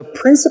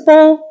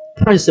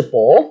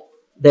principle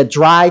that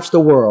drives the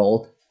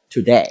world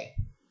today.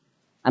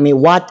 I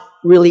mean, what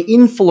really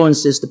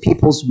influences the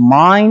people's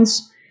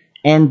minds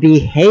and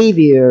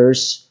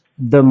behaviors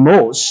the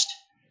most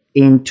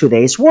in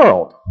today's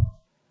world?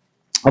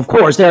 Of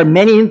course, there are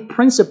many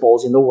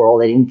principles in the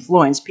world that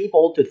influence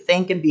people to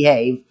think and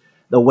behave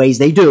the ways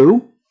they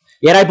do.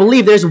 Yet I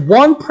believe there's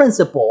one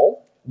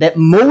principle that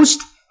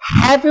most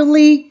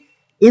heavily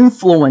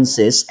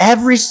influences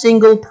every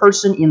single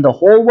person in the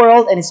whole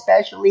world, and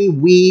especially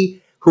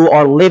we who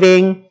are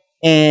living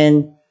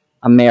in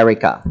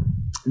America.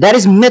 That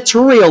is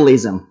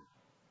materialism.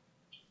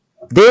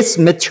 This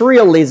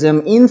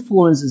materialism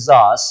influences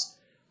us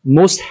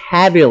most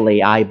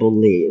heavily, I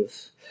believe.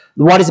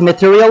 What is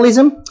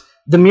materialism?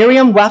 The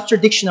Merriam-Webster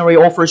Dictionary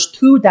offers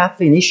two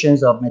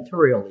definitions of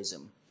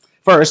materialism.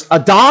 First, a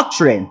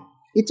doctrine.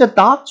 It's a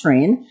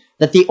doctrine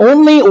that the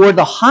only or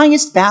the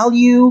highest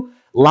value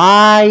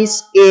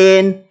lies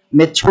in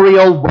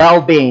material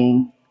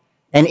well-being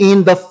and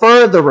in the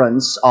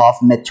furtherance of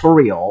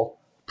material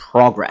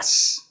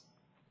progress.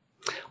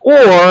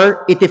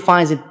 Or it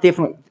defines it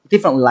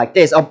differently like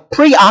this: a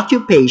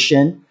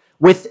preoccupation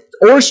with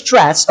or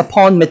stress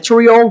upon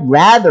material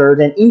rather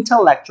than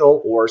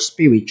intellectual or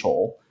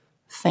spiritual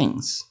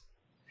things.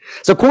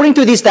 So according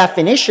to this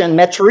definition,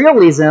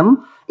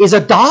 materialism is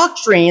a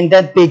doctrine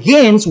that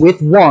begins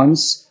with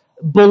one's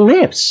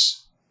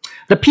beliefs.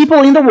 The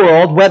people in the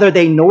world, whether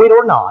they know it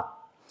or not,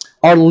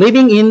 are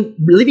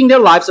living their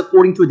lives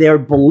according to their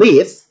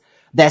belief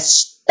that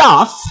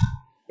stuff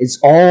is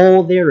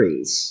all there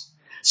is.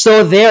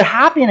 So their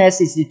happiness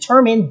is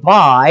determined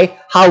by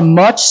how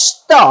much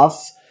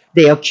stuff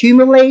they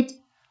accumulate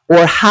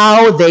or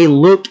how they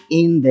look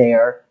in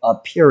their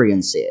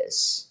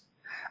appearances.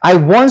 I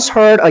once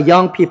heard a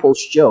young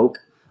people's joke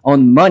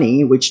on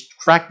money which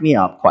cracked me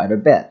up quite a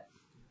bit.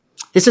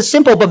 It's a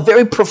simple but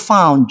very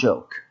profound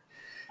joke.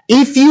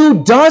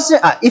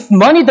 If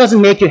money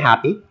doesn't make you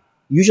happy,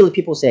 usually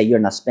people say you're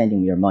not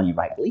spending your money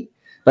rightly.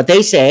 But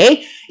they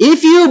say,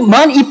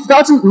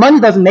 if money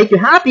doesn't make you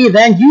happy,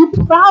 then you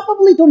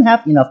probably don't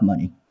have enough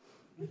money.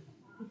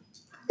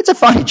 It's a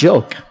funny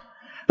joke.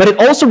 But it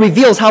also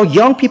reveals how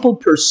young people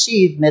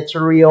perceive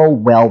material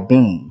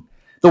well-being.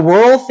 The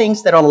world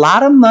thinks that a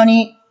lot of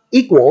money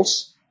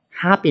equals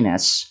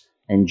happiness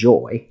and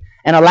joy,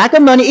 and a lack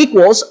of money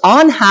equals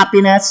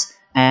unhappiness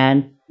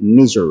and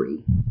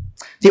misery.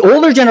 The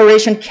older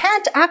generation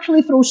can't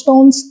actually throw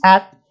stones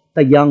at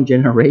the young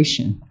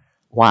generation.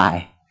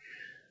 Why?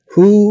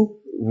 Who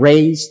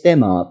raised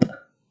them up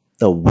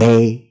the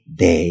way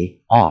they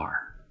are?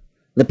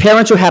 The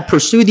parents who have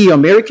pursued the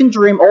American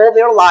dream all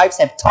their lives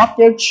have taught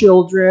their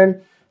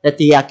children that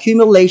the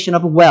accumulation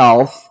of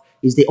wealth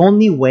is the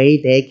only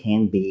way they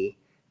can be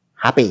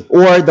happy,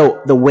 or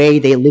the way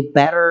they look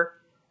better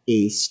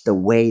is the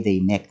way they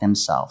make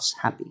themselves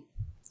happy.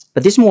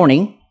 But this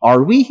morning,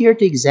 are we here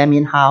to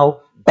examine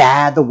how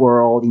bad the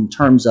world in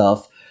terms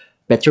of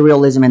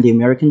materialism and the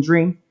American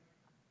dream?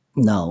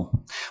 No.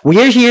 We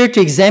are here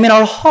to examine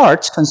our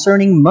hearts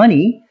concerning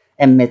money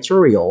and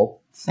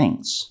material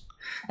things.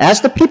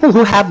 As the people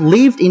who have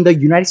lived in the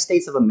United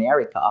States of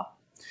America,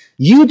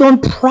 you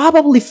don't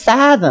probably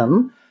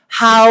fathom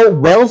how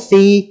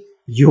wealthy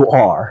you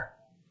are.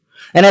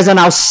 And as an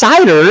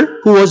outsider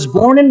who was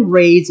born and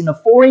raised in a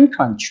foreign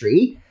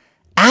country,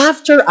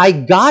 after I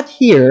got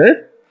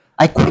here,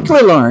 I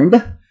quickly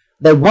learned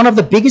that one of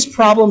the biggest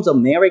problems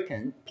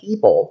American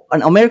people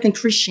and American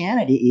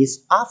Christianity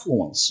is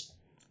affluence.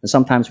 And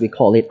sometimes we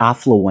call it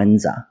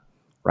affluenza,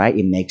 right?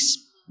 It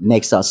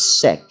makes us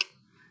sick.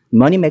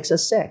 Money makes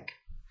us sick.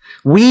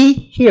 We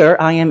here,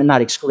 I am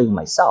not excluding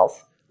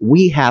myself,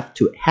 we have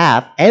to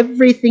have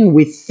everything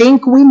we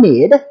think we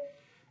need,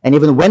 and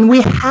even when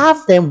we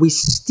have them, we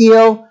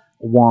still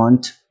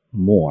want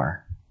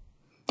more.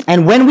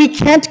 And when we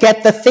can't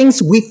get the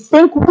things we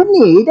think we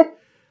need,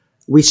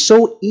 we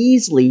so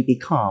easily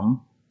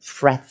become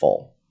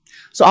fretful.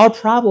 So our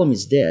problem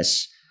is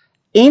this: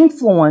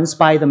 influenced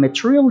by the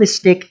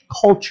materialistic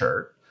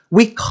culture,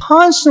 we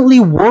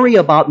constantly worry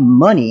about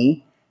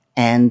money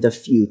and the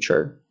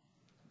future.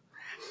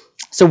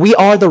 So we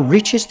are the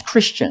richest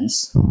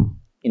Christians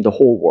in the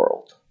whole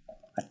world.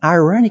 But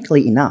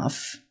ironically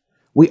enough,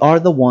 we are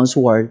the ones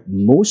who are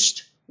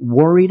most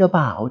worried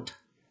about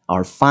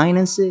our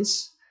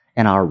finances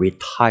and our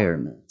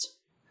retirement.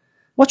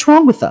 What's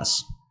wrong with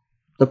us?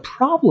 The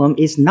problem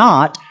is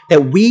not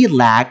that we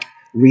lack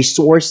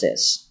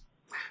resources.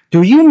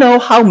 Do you know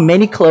how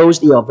many clothes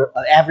the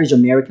average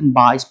American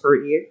buys per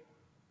year?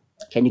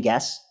 Can you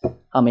guess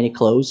how many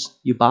clothes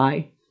you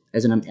buy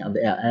as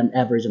an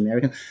average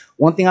American?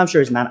 One thing I'm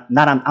sure is I'm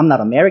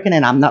not American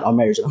and I'm not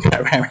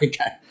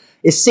American.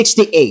 It's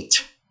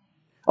 68.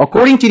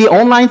 According to the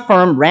online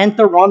firm Rent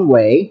the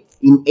Runway,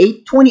 in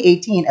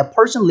 2018, a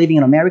person living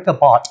in America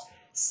bought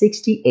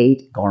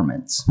 68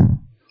 garments.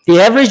 The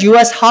average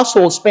U.S.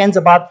 household spends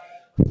about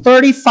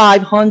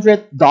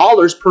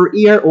 $3,500 per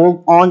year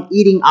on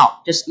eating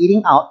out. Just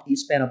eating out, you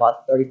spend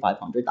about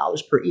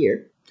 $3,500 per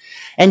year.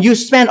 And you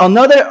spend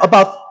another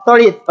about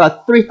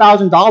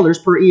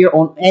 $3,000 per year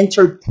on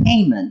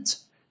entertainment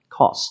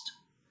cost.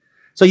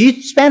 So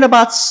you spend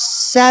about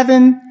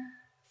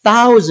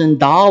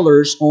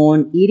 $7,000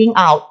 on eating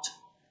out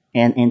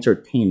and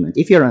entertainment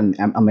if you're an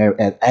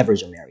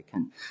average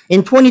American.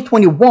 In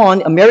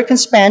 2021,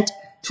 Americans spent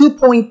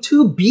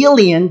 $2.2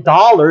 billion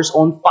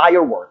on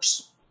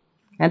fireworks.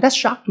 And that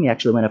shocked me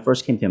actually when I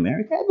first came to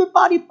America.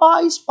 Everybody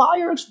buys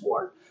fireworks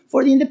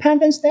for the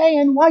Independence Day,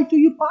 and why do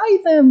you buy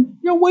them?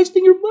 You're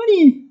wasting your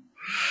money.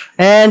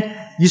 And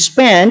you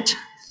spent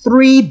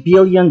 $3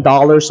 billion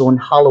on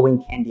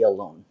Halloween candy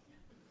alone.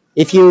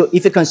 If you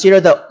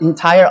consider the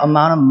entire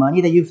amount of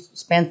money that you've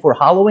spent for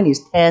Halloween is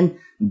 $10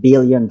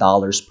 billion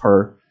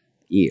per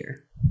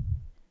year.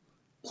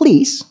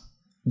 Please,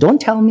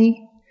 don't tell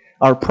me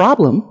our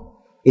problem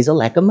is a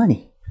lack of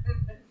money.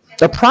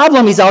 The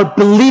problem is our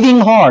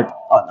believing heart.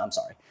 Oh, no, I'm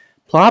sorry.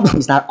 Problem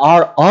is not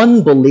our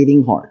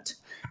unbelieving heart.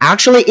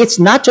 Actually, it's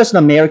not just an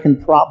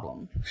American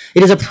problem.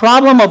 It is a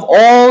problem of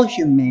all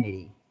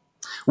humanity.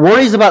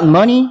 Worries about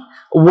money,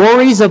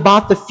 worries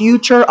about the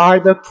future are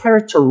the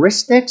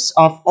characteristics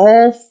of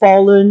all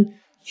fallen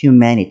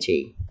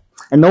humanity.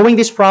 And knowing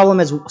this problem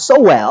as so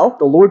well,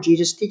 the Lord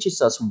Jesus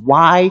teaches us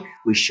why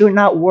we should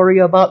not worry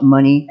about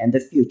money and the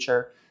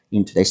future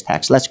in today's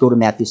text. Let's go to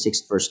Matthew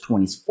 6, verse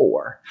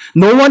 24.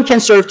 No one can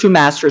serve two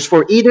masters,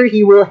 for either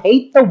he will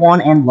hate the one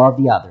and love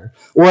the other,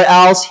 or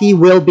else he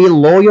will be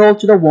loyal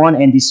to the one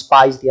and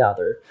despise the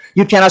other.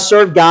 You cannot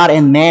serve God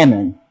and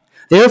mammon.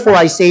 Therefore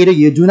I say to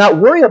you, do not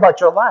worry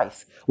about your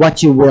life,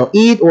 what you will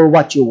eat or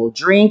what you will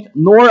drink,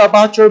 nor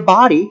about your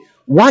body,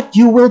 what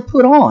you will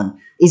put on.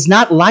 Is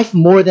not life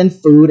more than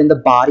food, and the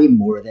body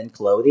more than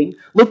clothing?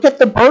 Look at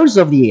the birds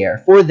of the air,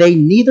 for they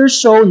neither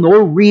sow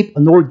nor reap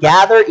nor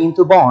gather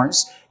into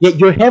barns, yet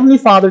your heavenly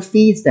Father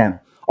feeds them.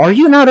 Are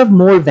you not of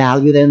more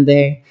value than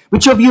they?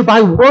 Which of you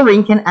by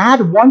worrying can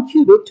add 1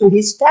 cubit to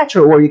his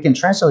stature? Or you can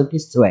translate it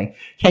this way.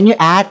 Can you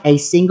add a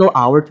single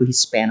hour to his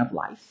span of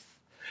life?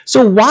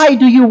 So why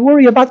do you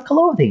worry about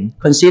clothing?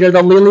 Consider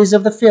the lilies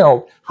of the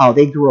field, how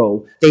they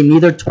grow. They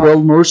neither toil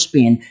nor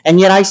spin.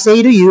 And yet I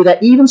say to you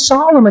that even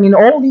Solomon in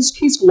all his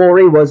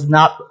glory was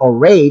not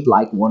arrayed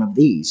like one of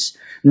these.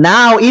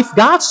 Now, if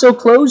God so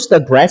clothes the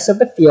grass of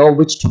the field,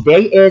 which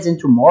today is and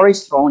tomorrow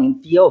is thrown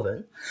into the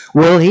oven,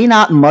 will he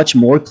not much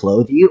more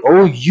clothe you,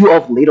 O you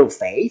of little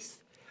faith?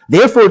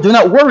 Therefore do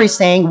not worry,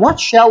 saying, what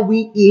shall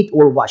we eat,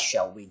 or what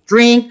shall we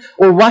drink,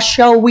 or what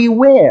shall we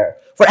wear?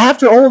 For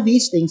after all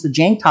these things the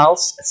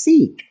Gentiles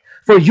seek.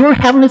 For your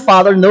heavenly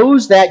Father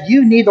knows that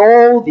you need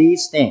all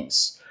these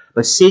things.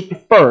 But seek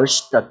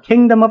first the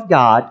kingdom of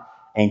God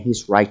and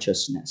his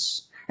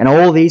righteousness, and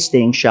all these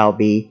things shall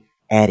be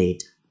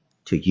added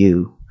to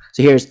you.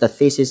 So here's the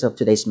thesis of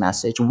today's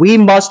message. We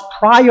must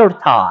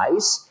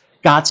prioritize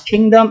God's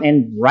kingdom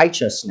and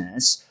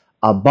righteousness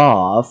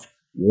above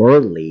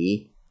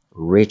worldly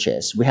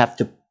riches. We have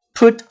to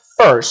put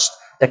first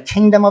the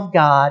kingdom of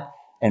God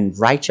and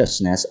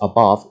righteousness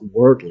above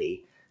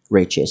worldly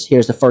riches.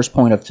 Here's the first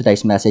point of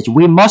today's message.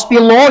 We must be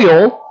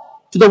loyal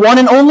to the one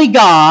and only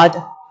God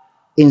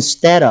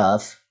instead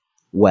of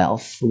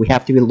wealth. We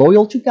have to be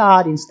loyal to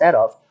God instead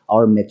of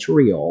our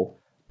material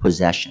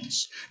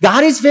possessions.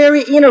 God is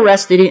very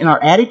interested in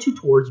our attitude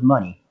towards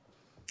money.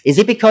 Is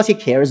it because he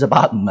cares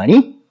about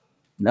money?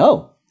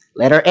 No.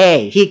 Letter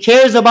A. He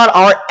cares about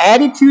our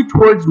attitude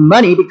towards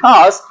money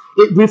because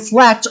it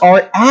reflects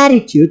our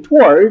attitude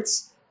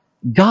towards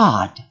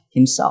God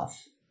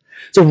himself.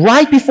 So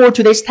right before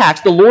today's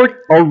text, the Lord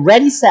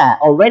already said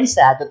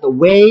that the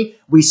way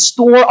we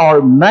store our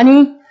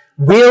money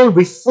will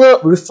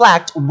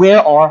reflect where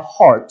our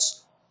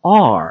hearts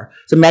are.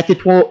 So Matthew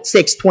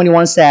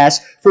 6:21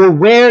 says, for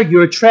where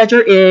your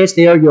treasure is,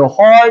 there your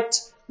heart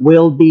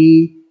will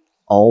be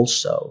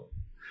also.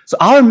 So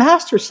our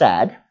master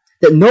said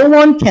that no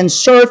one can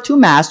serve two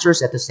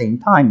masters at the same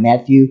time.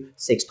 Matthew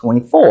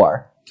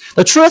 6:24.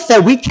 The truth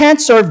that we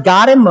can't serve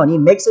God and money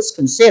makes us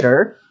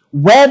consider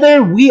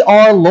whether we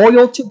are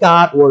loyal to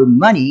God or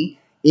money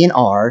in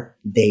our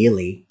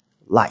daily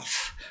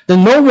life.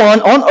 Then no one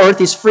on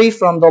earth is free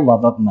from the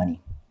love of money.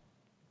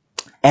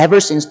 Ever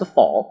since the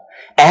fall,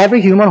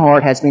 every human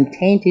heart has been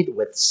tainted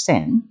with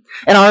sin,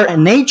 and our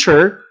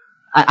natural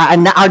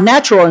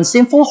and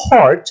sinful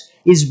heart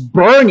is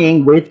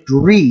burning with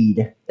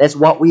greed. That's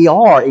what we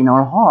are in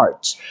our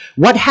hearts.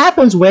 What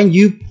happens when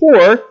you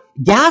pour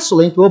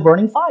gasoline to a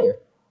burning fire?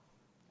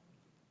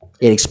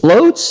 It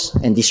explodes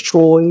and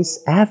destroys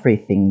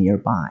everything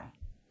nearby.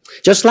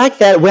 Just like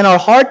that, when our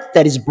heart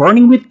that is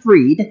burning with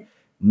greed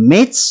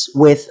meets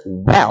with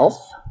wealth,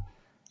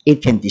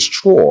 it can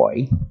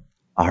destroy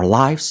our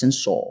lives and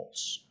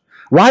souls.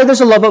 Why does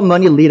the love of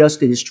money lead us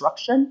to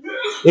destruction?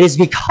 It is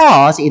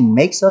because it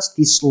makes us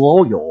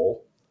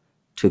disloyal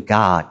to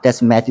God.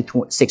 That's Matthew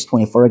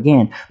 6:24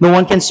 again. No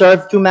one can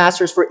serve two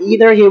masters, for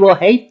either he will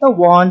hate the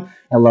one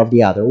and love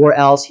the other, or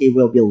else he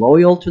will be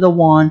loyal to the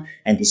one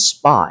and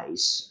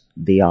despise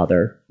the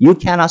other. You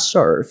cannot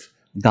serve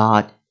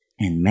God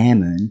and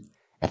mammon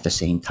at the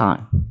same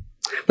time.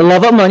 The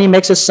love of money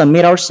makes us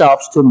submit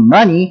ourselves to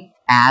money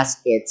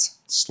as its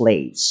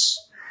slaves.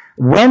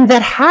 When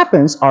that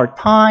happens, our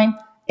time,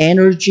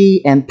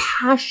 energy, and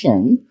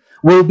passion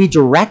will be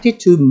directed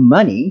to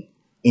money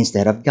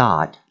instead of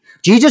God.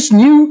 Jesus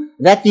knew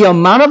that the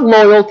amount of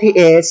loyalty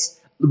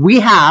we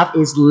have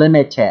is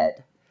limited.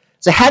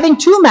 So having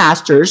two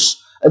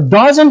masters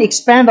doesn't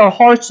expand our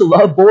hearts to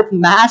love both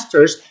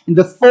masters in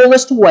the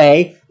fullest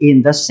way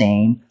in the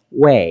same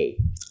way.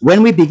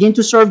 When we begin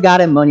to serve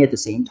God and money at the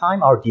same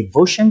time, our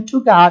devotion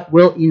to God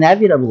will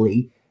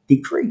inevitably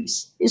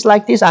decrease. It's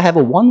like this. I have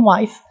one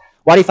wife.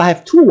 What if I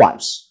have two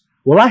wives?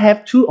 Will I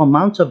have two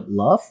amounts of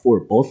love for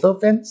both of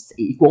them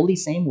equally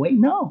same way?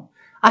 No.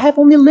 I have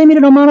only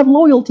limited amount of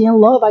loyalty and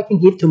love I can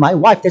give to my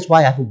wife. That's why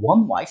I have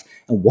one wife,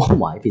 and one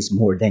wife is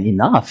more than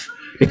enough.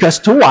 Because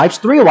two wives,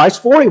 three wives,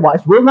 40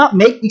 wives will not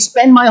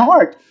expand my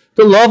heart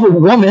to love a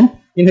woman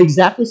in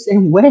exactly the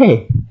same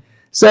way.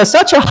 So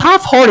such a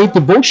half-hearted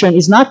devotion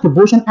is not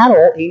devotion at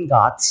all in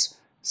God's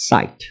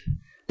sight.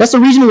 That's the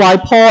reason why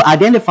Paul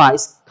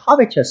identifies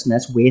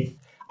covetousness with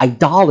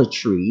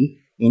idolatry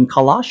in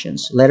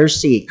Colossians. Letter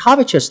C.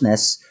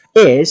 Covetousness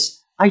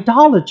is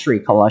idolatry,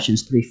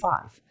 Colossians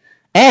 3:5.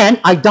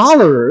 And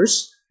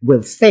idolaters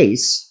will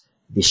face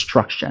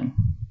destruction.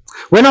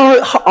 When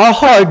our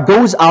heart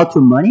goes out to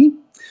money,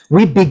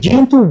 we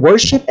begin to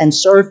worship and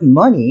serve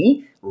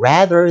money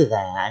rather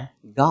than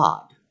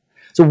God.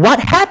 So what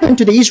happened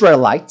to the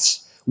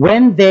Israelites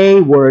when they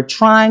were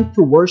trying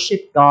to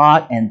worship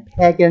God and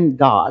pagan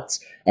gods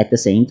at the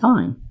same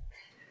time?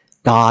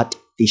 God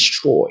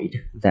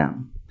destroyed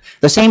them.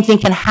 The same thing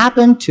can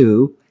happen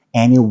to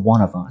any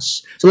one of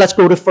us. So let's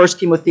go to 1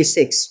 Timothy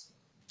 6.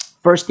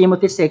 1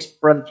 Timothy 6,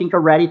 Brother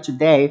Tinker read it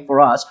today for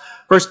us.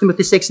 1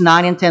 Timothy 6,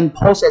 9 and 10,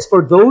 Paul says,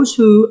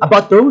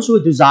 about those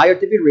who desire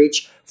to be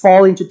rich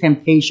fall into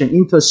temptation,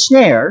 into a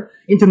snare,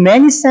 into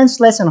many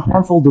senseless and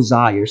harmful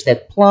desires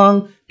that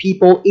plunge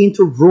people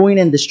into ruin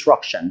and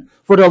destruction.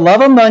 For the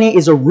love of money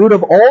is a root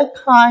of all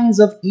kinds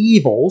of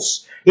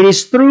evils. It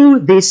is through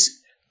this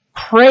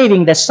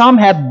craving that some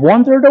have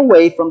wandered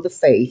away from the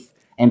faith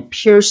and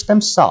pierced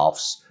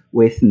themselves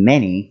with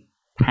many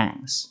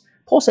pangs.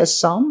 Paul says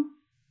some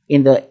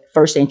in the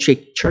first century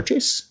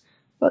churches,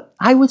 but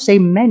I would say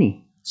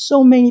many.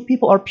 So many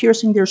people are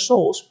piercing their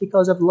souls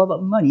because of love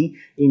of money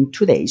in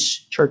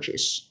today's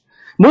churches.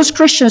 Most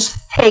Christians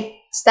take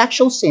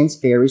sexual sins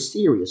very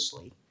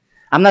seriously.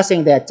 I'm not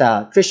saying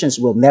that Christians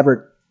will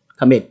never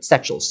commit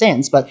sexual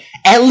sins, but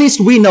at least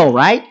we know,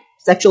 right?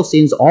 Sexual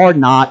sins are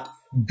not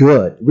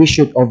good. We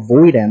should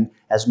avoid them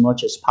as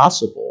much as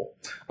possible.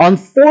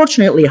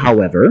 Unfortunately,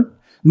 however,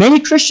 many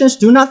Christians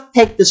do not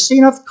take the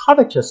sin of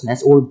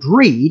covetousness or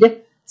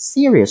greed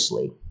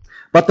seriously.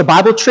 But the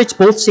Bible treats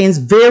both sins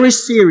very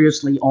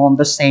seriously on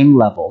the same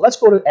level. Let's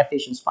go to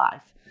Ephesians 5.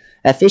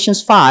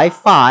 Ephesians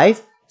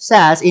 5:5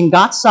 says, in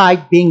God's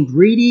sight, being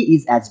greedy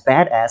is as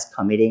bad as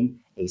committing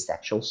a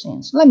sexual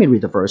sin. So let me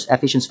read the verse,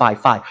 Ephesians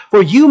 5:5.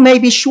 For you may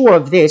be sure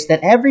of this,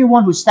 that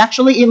everyone who is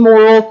sexually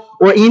immoral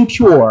or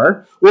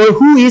impure, or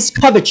who is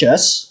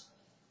covetous,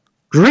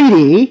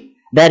 greedy,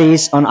 that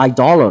is, an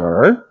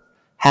idolater,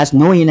 has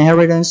no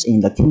inheritance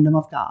in the kingdom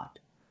of God.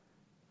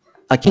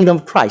 A kingdom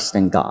of Christ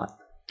and God.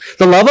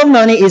 The love of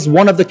money is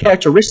one of the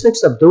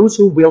characteristics of those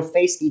who will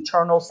face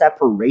eternal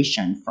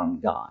separation from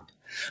God.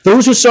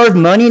 Those who serve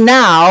money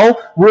now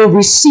will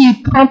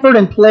receive comfort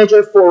and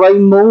pleasure for a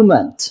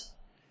moment.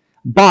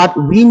 But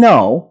we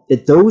know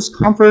that those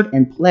comfort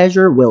and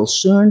pleasure will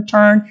soon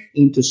turn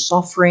into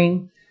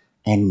suffering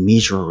and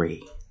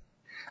misery.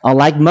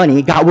 Unlike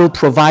money, God will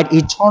provide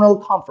eternal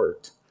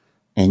comfort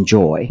and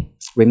joy.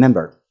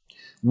 Remember,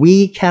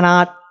 we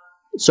cannot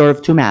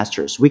serve two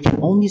masters. We can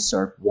only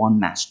serve one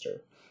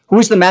master. Who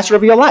is the master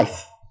of your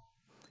life?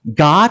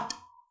 God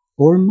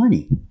or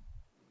money?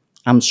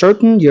 I'm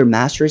certain your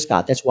master is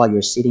God. That's why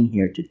you're sitting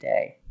here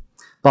today.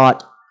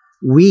 But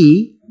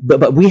we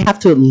have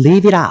to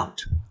live it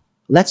out.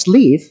 Let's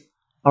live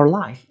our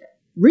life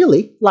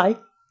really like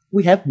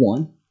we have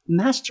one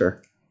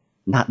master.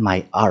 Not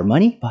our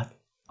money, but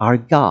our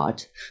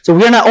God. So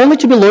we are not only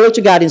to be loyal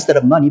to God instead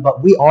of money,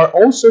 but we are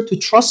also to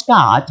trust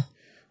God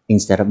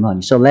instead of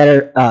money. So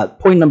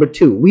point number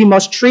 2, we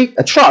must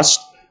trust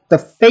the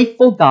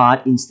faithful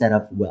God instead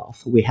of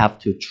wealth. We have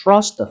to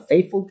trust the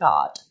faithful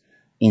God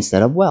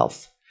instead of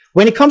wealth.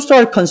 When it comes to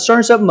our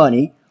concerns of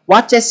money,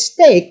 what's at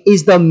stake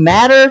is the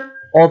matter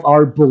of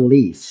our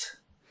belief.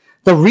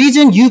 The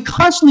reason you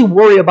constantly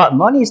worry about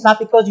money is not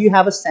because you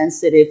have a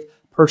sensitive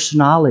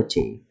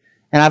personality.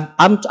 And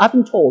I've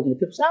been told,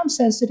 people say, I'm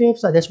sensitive,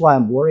 so that's why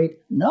I'm worried.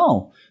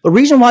 No. The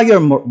reason why you're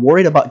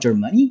worried about your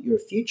money, your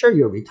future,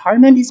 your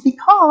retirement is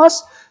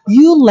because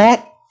you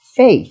lack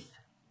faith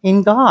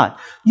in God.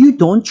 You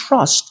don't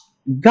trust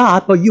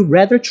God, but you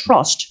rather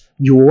trust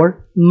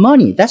your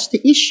money. That's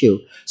the issue.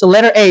 So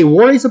letter A,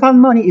 worries about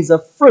money is a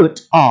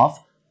fruit of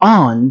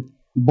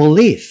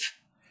unbelief.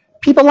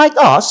 People like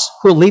us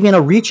who live in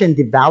a rich and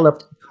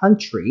developed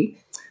country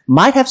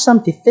might have some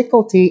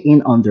difficulty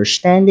in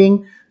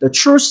understanding the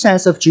true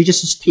sense of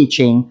Jesus'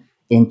 teaching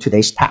in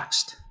today's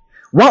text.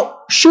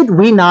 What should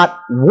we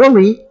not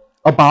worry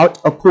about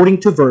according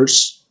to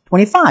verse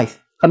 25.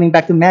 Coming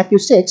back to Matthew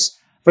 6,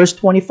 verse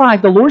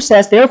 25, the Lord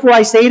says, "Therefore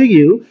I say to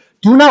you,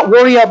 do not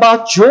worry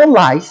about your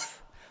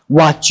life,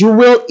 what you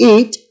will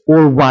eat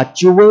or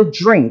what you will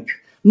drink,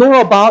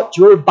 nor about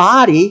your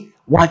body,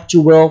 what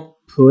you will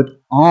put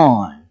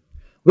on."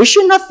 We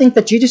should not think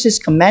that Jesus is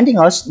commanding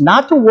us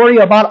not to worry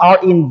about our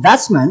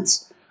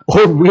investments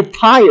or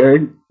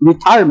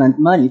retirement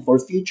money for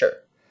future.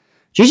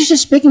 Jesus is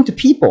speaking to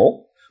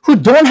people who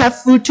don't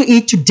have food to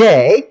eat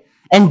today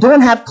and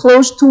don't have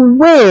clothes to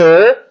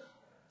wear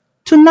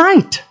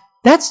tonight.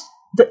 That's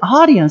the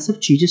audience of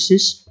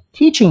Jesus'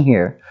 teaching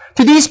here.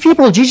 To these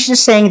people, Jesus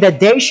is saying that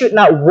they should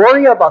not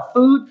worry about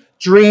food,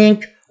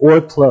 drink, or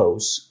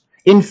clothes.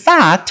 In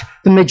fact,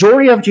 the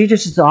majority of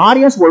Jesus'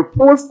 audience were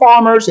poor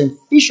farmers and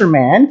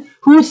fishermen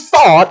who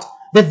thought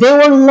that they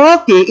were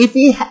lucky if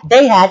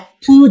they had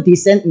 2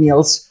 decent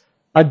meals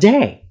a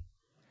day.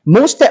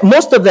 Most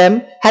of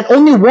them had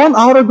only one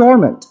outer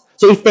garment.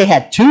 So if they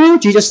had 2,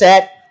 Jesus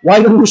said, why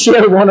don't we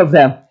share one of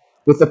them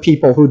with the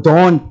people who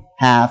don't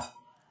have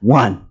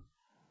one?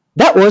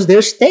 That was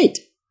their state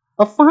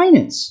of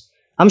finance.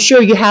 I'm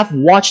sure you have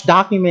watched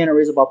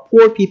documentaries about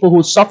poor people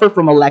who suffer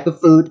from a lack of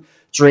food,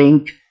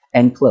 drink,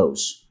 and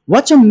clothes.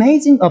 What's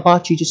amazing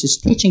about Jesus'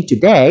 teaching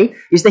today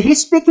is that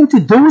he's speaking to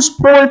those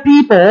poor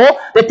people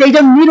that they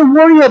don't need to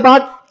worry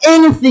about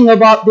anything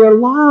about their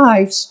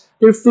lives,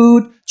 their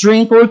food,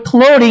 drink, or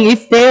clothing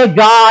if their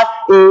God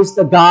is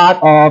the God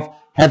of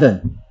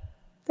heaven.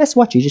 That's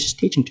what Jesus is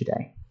teaching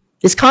today.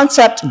 This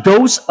concept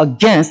goes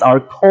against our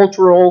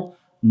cultural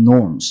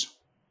norms,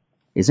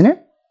 isn't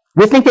it?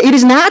 We think that it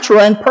is natural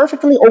and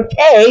perfectly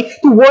okay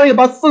to worry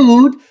about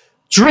food,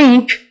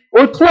 drink,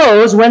 or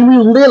clothes when we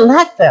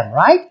lack them,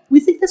 right? We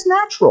think that's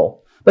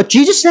natural. But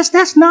Jesus says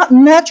that's not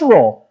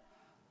natural.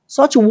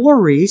 Such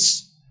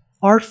worries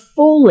are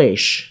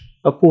foolish,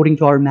 according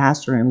to our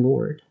Master and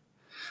Lord.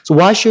 So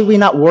why should we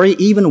not worry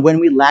even when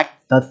we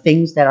lack the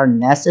things that are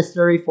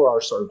necessary for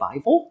our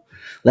survival?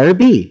 Let it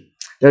be.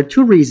 There are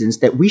 2 reasons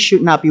that we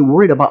should not be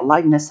worried about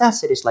life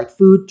necessities like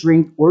food,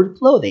 drink, or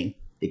clothing.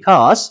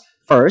 Because,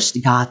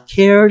 first, God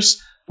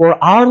cares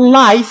for our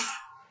life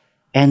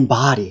and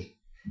body.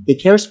 He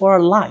cares for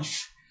our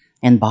life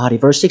and body.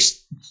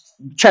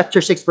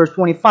 Chapter 6, verse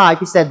 25,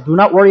 he said, do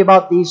not worry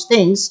about these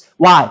things.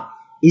 Why?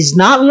 Is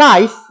not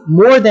life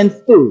more than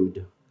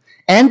food,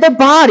 and the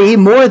body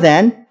more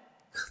than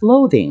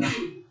clothing?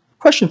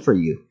 Question for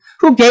you.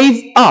 Who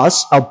gave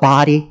us a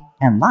body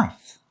and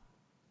life?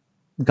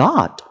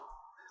 God.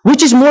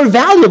 Which is more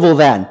valuable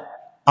than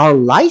our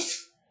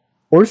life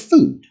or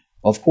food?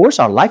 Of course,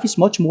 our life is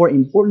much more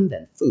important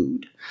than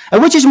food.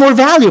 And which is more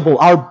valuable,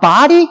 our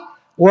body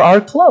or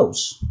our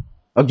clothes?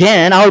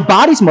 Again, our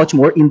body is much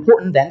more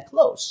important than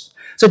clothes.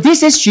 So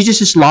this is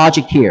Jesus'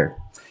 logic here.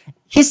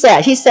 He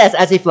says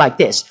as if like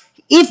this: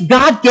 if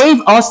God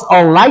gave us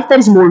a life that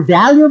is more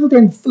valuable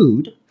than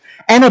food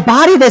and a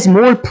body that's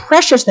more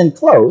precious than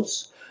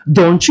clothes,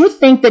 don't you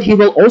think that he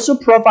will also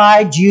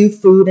provide you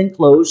food and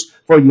clothes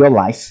for your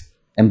life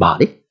and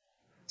body?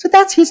 So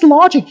that's his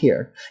logic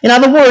here. In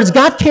other words,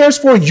 God cares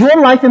for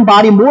your life and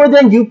body more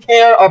than you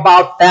care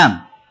about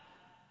them.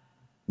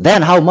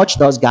 Then how much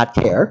does God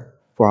care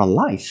for our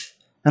life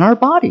and our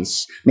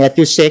bodies?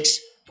 Matthew 6,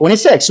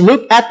 26.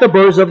 Look at the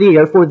birds of the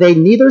air, for they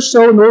neither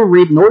sow nor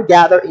reap nor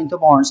gather into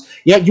barns,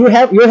 yet your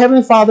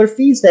heavenly Father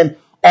feeds them.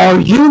 Are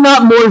you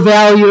not more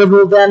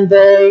valuable than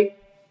they?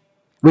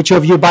 Which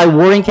of you by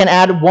worrying can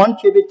add 1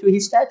 cubit to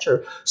his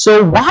stature?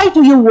 So why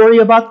do you worry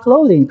about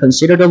clothing?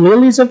 Consider the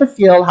lilies of the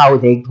field, how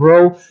they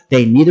grow.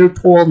 They neither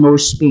toil nor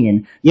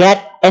spin.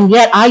 Yet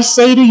I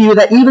say to you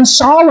that even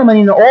Solomon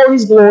in all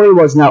his glory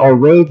was not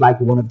arrayed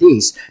like one of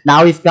these.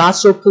 Now if God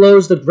so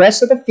clothes the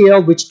grass of the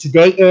field, which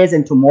today is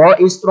and tomorrow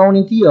is thrown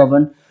into the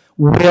oven,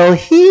 will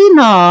he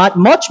not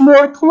much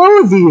more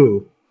clothe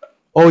you,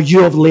 O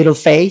you of little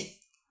faith?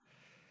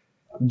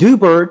 Do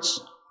birds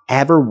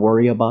ever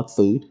worry about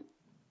food?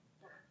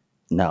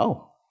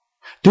 No.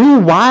 Do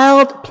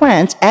wild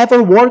plants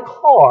ever work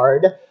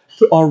hard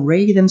to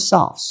array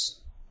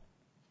themselves?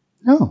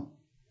 No.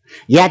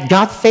 Yet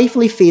God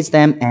faithfully feeds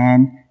them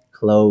and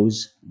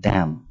clothes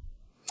them.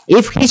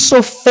 If he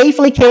so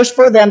faithfully cares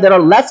for them that are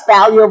less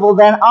valuable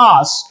than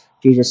us,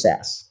 Jesus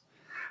says,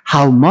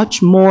 how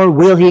much more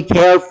will he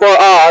care for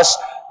us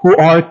who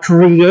are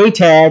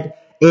created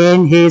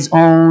in his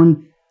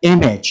own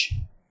image?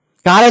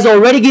 God has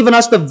already given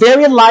us the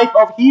very life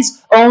of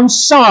his own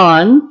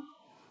Son,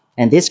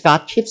 and this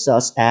God keeps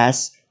us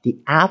as the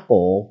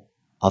apple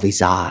of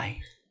his eye.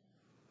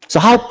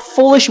 So how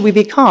foolish we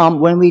become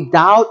when we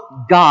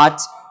doubt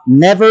God's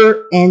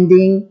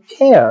never-ending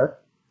care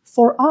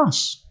for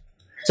us.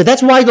 So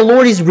that's why the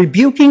Lord is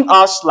rebuking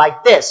us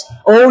like this.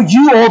 Oh,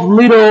 you of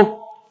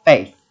little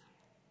faith.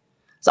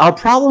 So our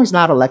problem is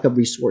not a lack of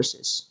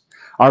resources.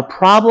 Our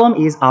problem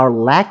is our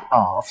lack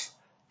of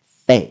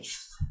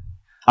faith.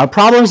 Our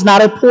problem is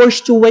not a poor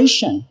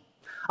situation.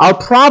 Our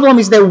problem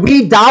is that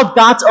we doubt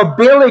God's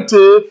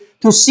ability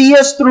to see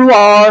us through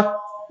our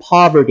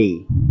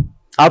poverty.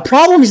 Our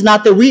problem is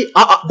not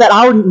that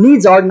our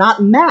needs are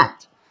not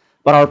met.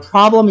 But our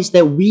problem is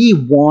that we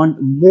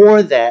want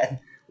more than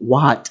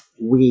what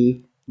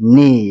we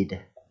need.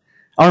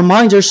 Our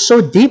minds are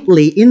so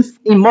deeply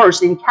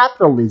immersed in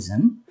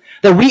capitalism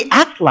that we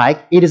act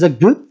like it is a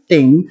good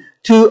thing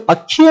to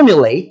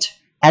accumulate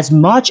as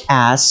much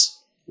as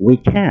we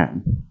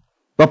can.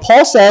 But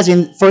Paul says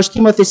in 1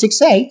 Timothy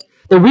 6:8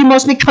 that we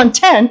must be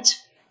content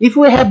if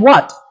we have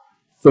what?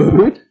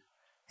 Food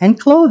and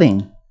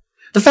clothing.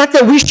 The fact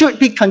that we should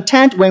be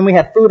content when we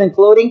have food and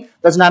clothing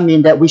does not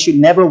mean that we should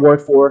never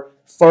work for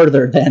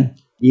further than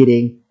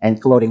eating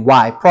and clothing.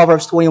 Why?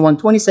 Proverbs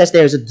 21:20 says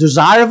there is a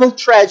desirable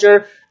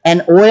treasure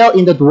and oil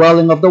in the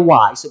dwelling of the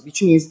wise,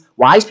 which means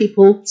wise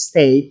people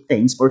save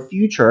things for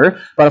future,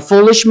 but a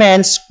foolish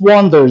man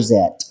squanders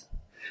it.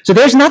 So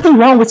there's nothing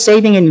wrong with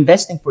saving and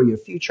investing for your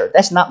future.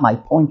 That's not my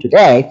point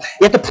today.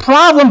 Yet the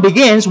problem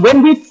begins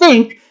when we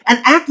think and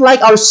act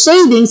like our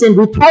savings and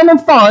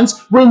retirement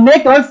funds will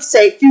make our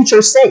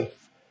future safe.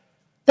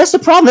 That's the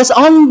problem. That's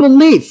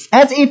unbelief.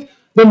 As if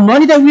the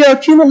money that we are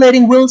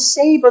accumulating will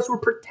save us, will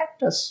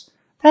protect us.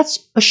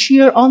 That's a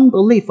sheer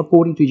unbelief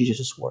according to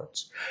Jesus'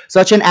 words.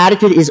 Such an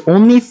attitude is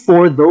only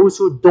for those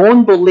who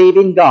don't believe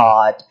in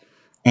God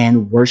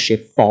and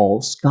worship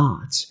false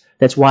gods.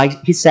 That's why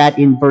he said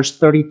in verse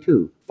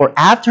 32, "For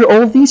after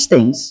all these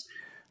things,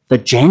 the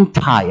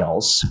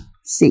Gentiles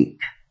seek."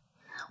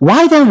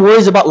 Why then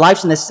worries about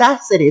life's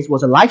necessities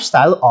was a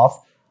lifestyle of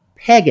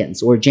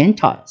pagans or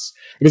Gentiles?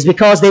 It is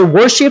because they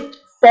worshipped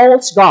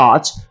false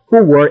gods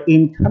who were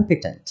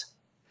incompetent.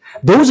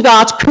 Those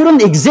gods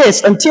couldn't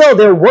exist until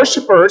their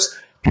worshippers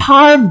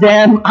carved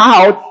them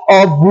out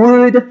of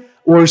wood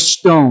or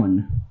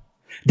stone.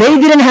 They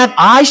didn't have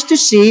eyes to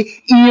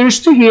see, ears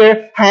to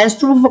hear, hands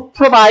to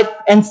provide,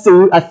 and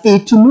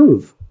feet to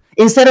move.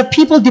 Instead of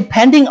people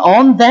depending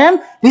on them,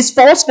 these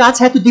false gods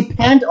had to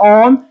depend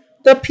on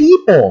the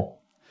people.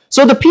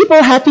 So the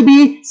people had to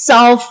be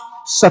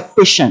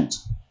self-sufficient.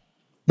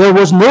 There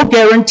was no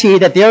guarantee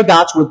that their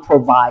gods would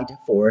provide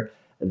for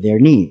their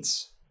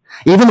needs.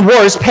 Even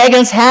worse,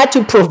 pagans had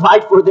to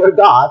provide for their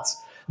gods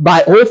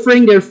by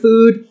offering their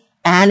food,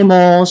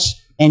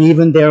 animals, and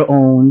even their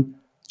own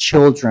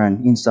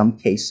children in some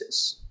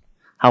cases.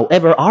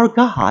 However, our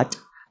God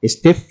is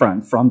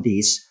different from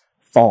these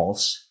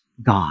false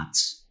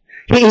gods.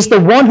 He is the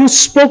one who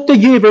spoke the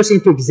universe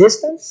into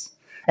existence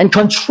and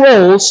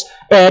controls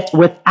it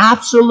with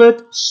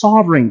absolute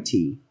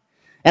sovereignty.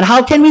 And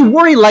how can we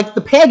worry like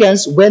the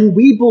pagans when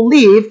we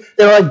believe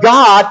that our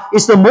God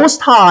is the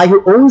Most High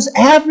who owns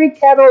every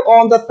cattle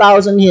on the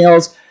 1,000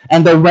 hills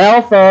and the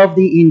wealth of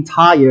the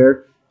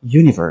entire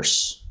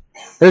universe?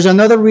 There's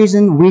another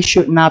reason we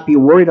should not be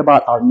worried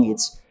about our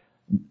needs.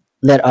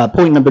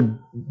 Point number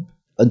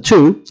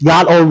 2,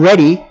 God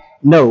already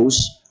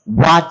knows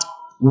what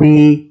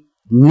we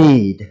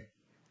need.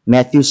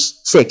 Matthew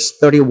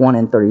 6:31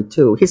 and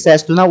 32. He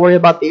says, "Do not worry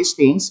about these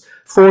things,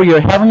 for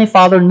your heavenly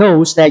Father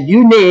knows that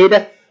you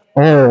need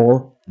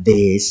all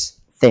these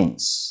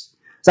things."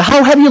 So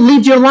how have you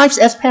lived your lives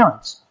as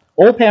parents?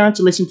 All parents,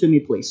 listen to me,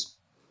 please.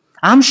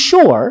 I'm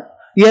sure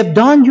you have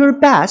done your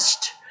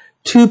best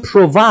to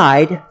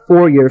provide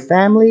for your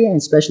family and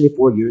especially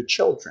for your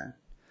children.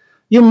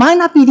 You might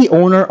not be the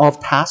owner of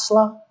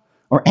Tesla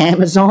or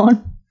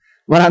Amazon,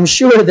 but I'm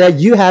sure that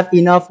you have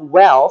enough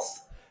wealth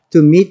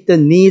to meet the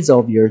needs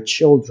of your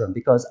children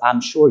because I'm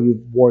sure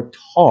you've worked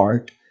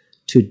hard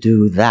to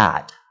do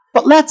that.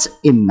 But let's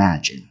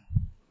imagine.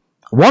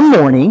 One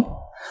morning,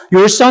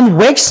 your son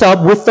wakes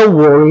up with a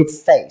worried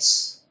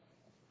face.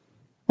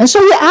 And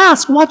so you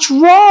ask, "What's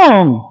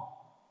wrong?"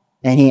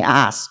 And he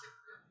asks,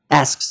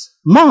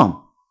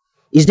 "Mom,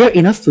 is there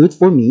enough food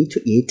for me to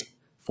eat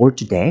for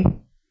today?"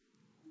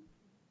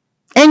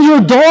 And your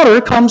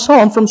daughter comes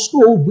home from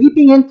school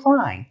weeping and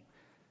crying.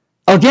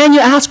 Again, you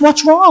ask,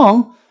 "What's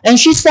wrong?" And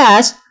she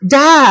says,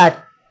 "Dad,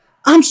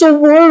 I'm so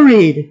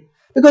worried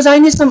because I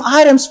need some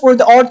items for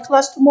the art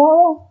class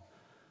tomorrow.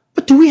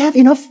 But do we have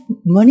enough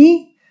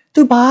money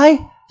to buy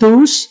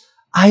those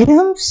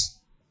items?"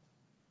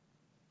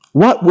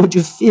 What would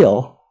you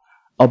feel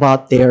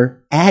about their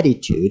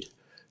attitude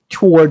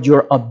toward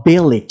your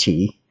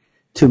ability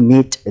to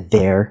meet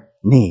their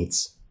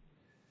needs?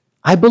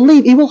 I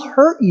believe it will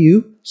hurt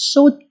you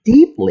so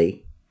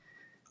deeply.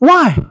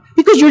 Why?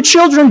 Because your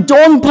children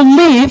don't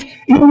believe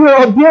in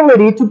your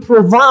ability to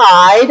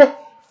provide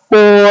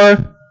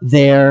for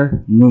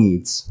their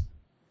needs.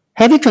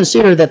 Have you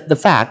considered that the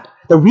fact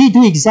that we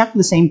do exactly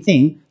the same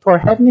thing to our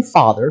Heavenly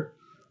Father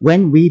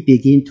when we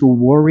begin to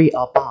worry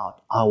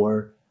about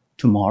our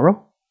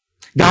tomorrow?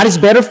 God is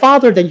better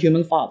Father than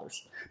human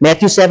fathers.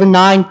 Matthew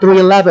 7:9 through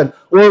 11.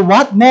 "Or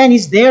what man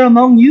is there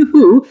among you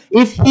who,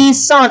 if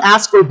his son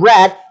asks for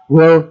bread,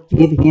 will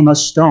give him a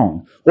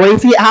stone? Or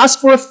if he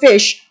asks for a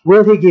fish,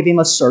 will he give him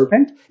a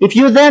serpent? If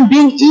you then,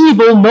 being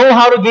evil, know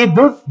how to give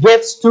good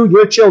gifts to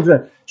your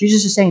children."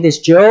 Jesus is saying this,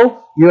 "Joe,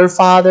 your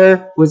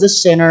father was a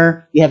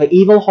sinner. You have an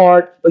evil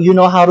heart, but you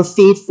know how to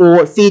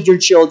feed your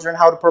children,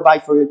 how to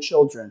provide for your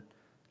children.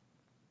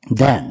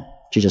 Then,"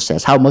 Jesus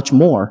says, "how much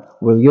more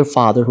will your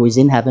Father who is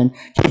in heaven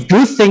give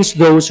good things to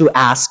those who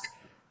ask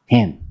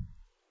him?"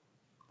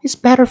 He's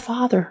better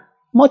father,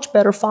 much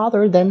better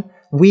father than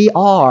we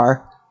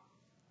are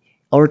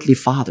earthly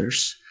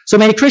fathers. So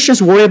many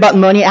Christians worry about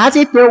money as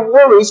if their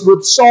worries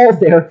would solve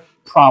their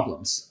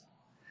problems.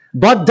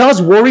 But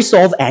does worry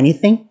solve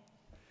anything?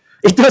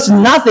 It does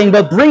nothing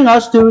but bring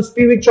us to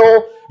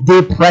spiritual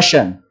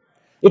depression.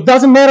 It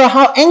doesn't matter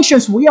how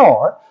anxious we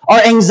are, our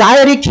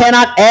anxiety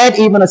cannot add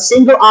even a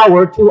single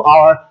hour to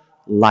our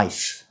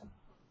life.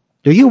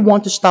 Do you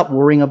want to stop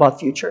worrying about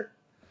future?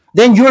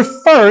 Then you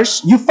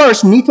first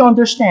need to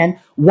understand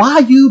why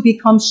you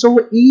become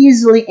so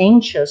easily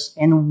anxious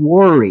and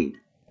worried.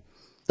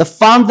 The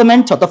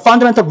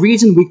fundamental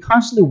reason we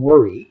constantly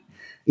worry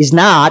is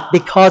not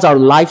because our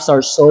lives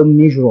are so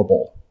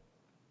miserable.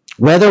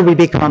 Whether we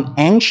become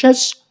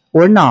anxious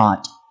or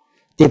not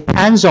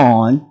depends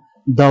on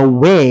the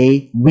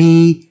way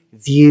we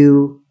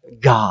view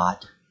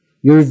God.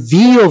 Your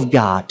view of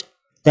God,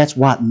 that's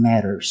what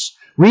matters.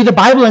 Read the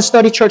Bible and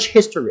study church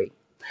history.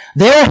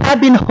 There have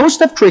been a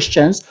host of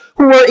Christians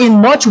who were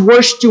in much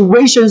worse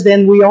situations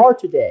than we are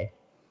today.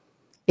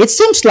 It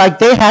seems like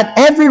they had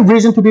every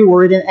reason to be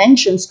worried and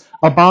anxious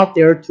about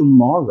their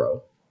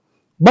tomorrow.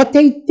 But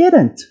they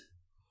didn't.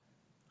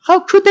 How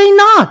could they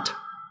not?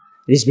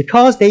 It is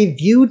because they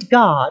viewed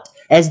God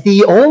as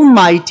the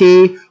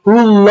Almighty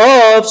who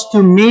loves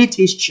to meet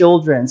His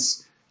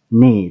children's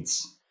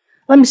needs.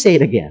 Let me say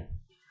it again.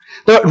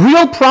 The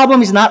real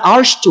problem is not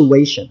our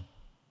situation.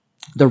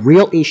 The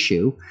real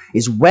issue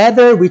is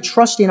whether we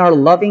trust in our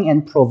loving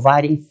and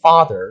providing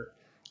Father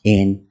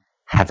in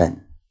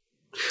heaven.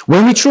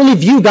 When we truly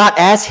view God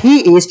as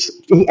He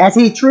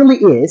truly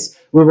is,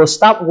 we will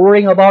stop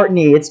worrying about our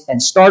needs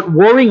and start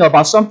worrying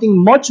about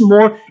something much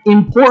more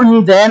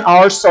important than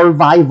our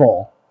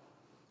survival.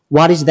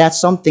 What is that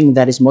something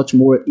that is much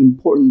more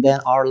important than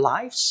our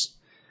lives?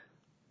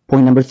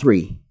 Point number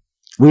 3.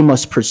 We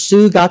must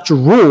pursue God's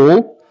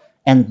rule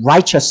and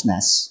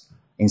righteousness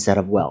instead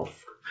of wealth.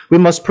 We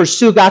must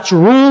pursue God's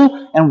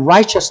rule and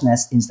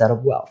righteousness instead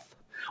of wealth.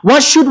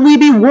 What should we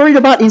be worried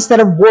about instead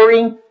of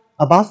worrying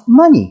about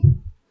money?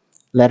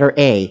 Letter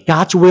A.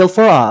 God's will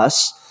for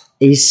us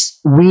is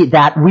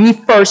that we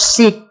first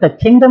seek the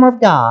kingdom of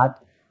God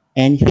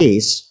and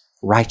His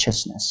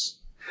righteousness.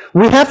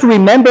 We have to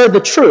remember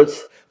the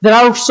truth that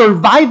our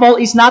survival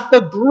is not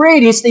the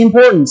greatest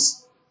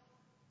importance.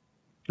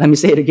 Let me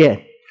say it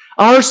again.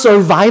 Our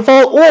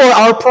survival or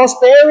our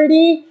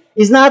prosperity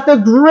is not the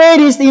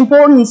greatest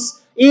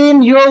importance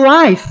in your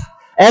life.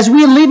 As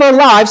we live our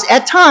lives,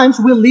 at times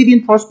we live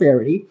in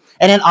prosperity,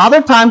 and at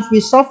other times we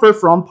suffer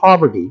from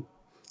poverty.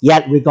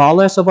 Yet,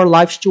 regardless of our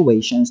life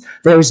situations,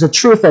 there is a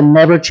truth that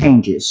never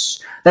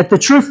changes. That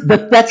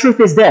truth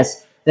is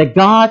this, that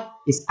God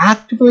is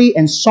actively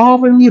and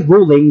sovereignly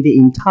ruling the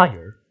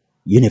entire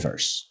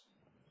universe.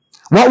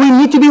 What we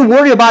need to be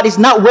worried about is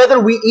not whether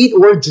we eat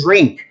or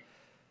drink.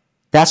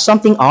 That's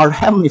something our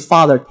Heavenly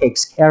Father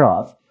takes care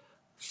of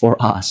for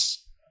us.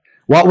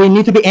 What we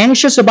need to be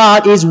anxious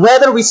about is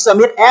whether we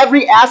submit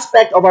every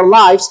aspect of our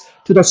lives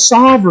to the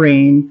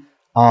sovereign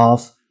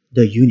of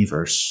the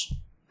universe.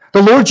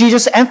 The Lord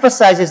Jesus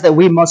emphasizes that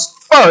we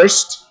must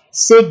first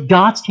seek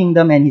God's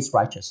kingdom and His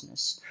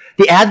righteousness.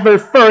 The adverb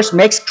first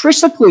makes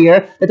crystal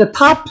clear that the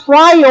top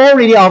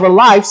priority of our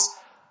lives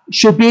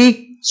should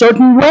be a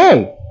certain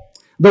way.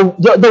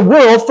 The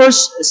world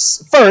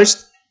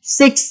first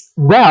seeks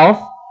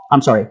wealth.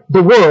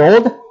 The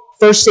world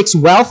first seeks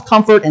wealth,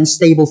 comfort, and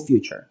stable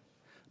future.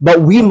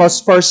 But we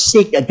must first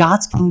seek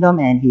God's kingdom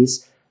and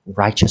His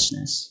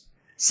righteousness.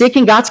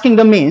 Seeking God's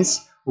kingdom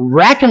means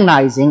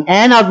recognizing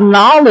and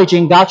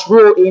acknowledging God's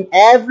rule in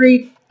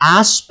every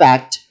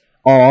aspect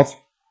of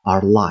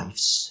our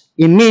lives.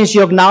 It means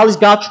you acknowledge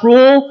God's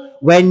rule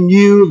when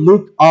you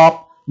look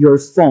up your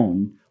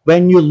phone,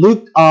 when you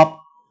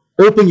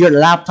open your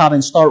laptop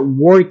and start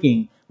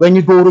working, when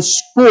you go to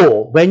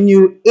school, when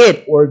you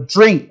eat or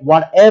drink,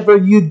 whatever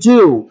you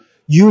do,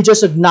 you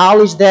just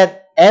acknowledge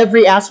that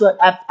every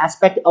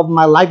aspect of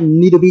my life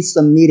need to be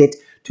submitted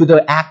to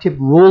the active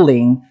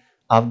ruling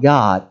of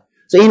God.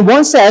 So in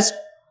one sense,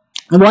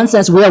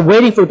 we are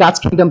waiting for God's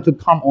kingdom to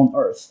come on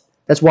earth.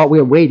 That's what we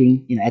are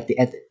waiting at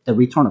the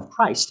return of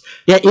Christ.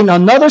 Yet in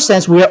another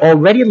sense, we are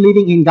already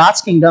living in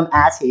God's kingdom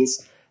as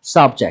His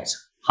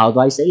subjects. How do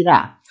I say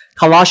that?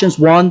 Colossians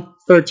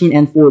 1:13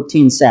 and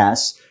 14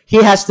 says,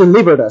 He has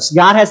delivered us.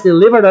 God has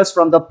delivered us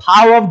from the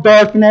power of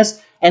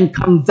darkness and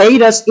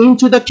conveyed us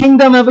into the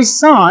kingdom of His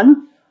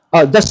Son,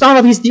 the Son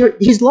of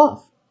His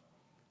love.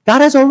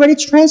 God has already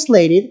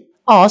translated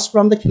us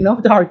from the kingdom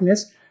of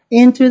darkness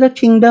into the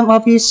kingdom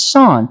of His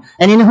Son,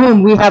 and in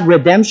whom we have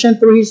redemption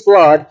through His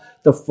blood,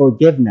 the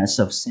forgiveness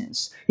of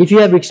sins. If you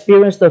have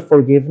experienced the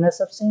forgiveness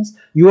of sins,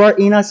 you are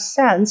in a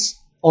sense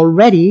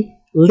already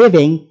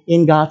living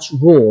in God's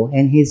rule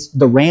and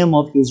the realm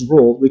of His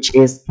rule, which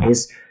is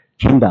His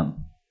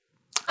kingdom.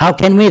 How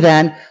can we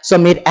then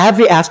submit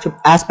every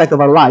aspect of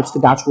our lives to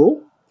God's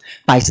rule?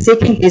 By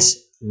seeking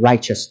His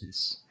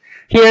righteousness.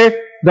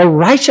 Here, the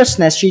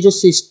righteousness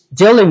Jesus is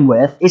dealing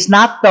with is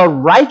not the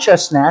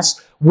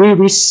righteousness we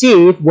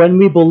receive when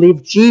we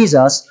believe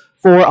Jesus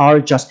for our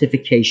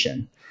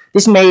justification.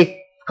 This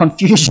may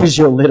confuses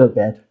you a little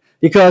bit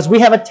because we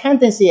have a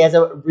tendency as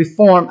a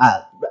reform,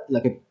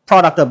 like a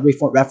product of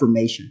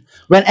Reformation.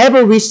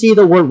 Whenever we see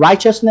the word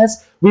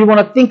righteousness, we want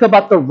to think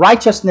about the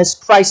righteousness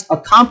Christ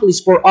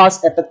accomplished for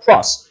us at the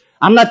cross.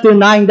 I'm not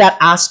denying that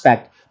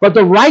aspect, but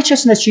the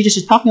righteousness Jesus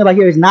is talking about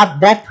here is not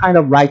that kind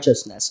of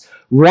righteousness.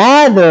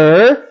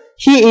 Rather,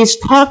 he is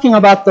talking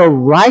about the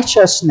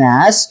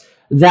righteousness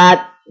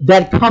that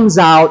comes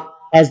out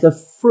as the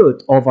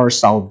fruit of our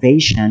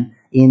salvation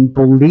in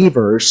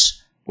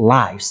believers'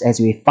 lives as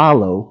we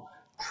follow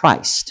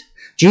Christ.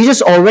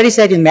 Jesus already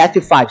said in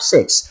Matthew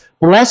 5:6,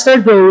 "Blessed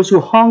are those who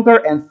hunger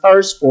and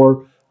thirst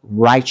for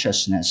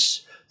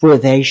righteousness, for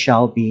they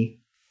shall be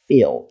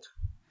filled."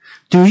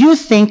 Do you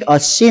think a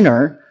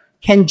sinner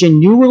can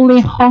genuinely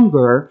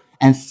hunger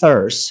and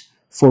thirst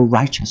for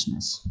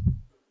righteousness?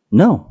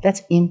 No,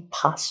 that's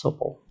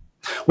impossible.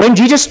 When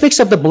Jesus speaks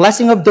of the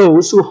blessing of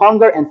those who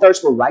hunger and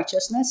thirst for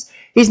righteousness,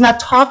 he's not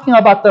talking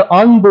about the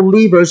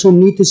unbelievers who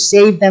need to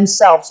save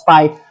themselves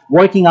by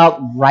working out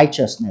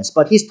righteousness,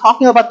 but he's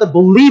talking about the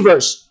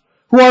believers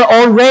who are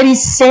already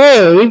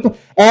saved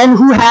and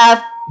who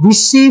have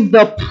received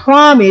the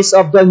promise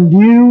of the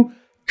new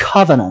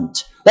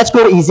covenant. Let's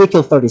go to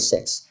Ezekiel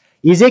 36.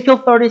 Ezekiel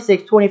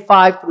 36,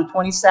 25 through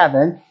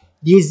 27,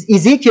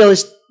 Ezekiel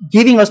is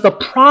giving us the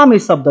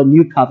promise of the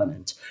new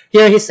covenant.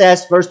 Here he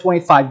says, verse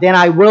 25, "Then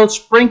I will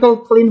sprinkle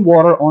clean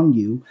water on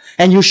you,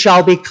 and you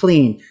shall be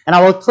clean. And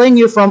I will clean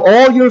you from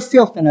all your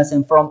filthiness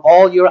and from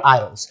all your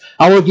idols.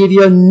 I will give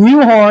you a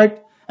new heart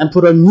and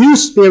put a new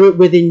spirit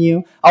within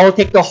you. I will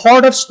take the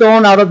heart of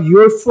stone out of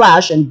your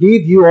flesh and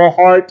give you a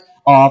heart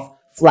of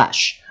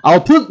flesh. I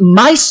will put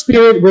my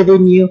spirit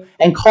within you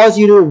and cause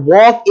you to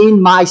walk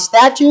in my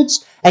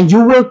statutes, and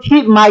you will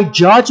keep my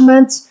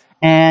judgments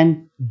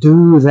and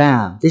do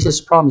them." This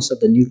is promise of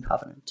the new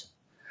covenant.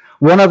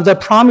 One of the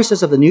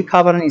promises of the new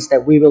covenant is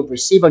that we will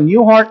receive a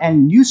new heart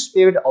and new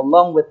spirit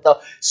along with the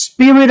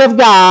Spirit of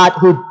God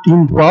who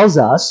indwells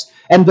us.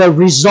 And the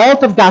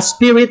result of God's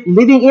Spirit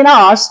living in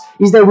us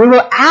is that we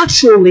will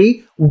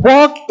actually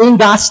walk in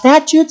God's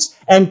statutes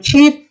and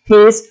keep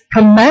His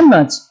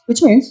commandments,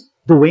 which means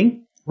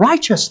doing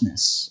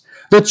righteousness.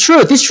 This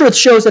truth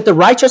shows that the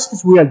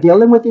righteousness we are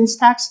dealing with in this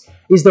text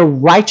is the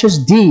righteous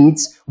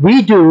deeds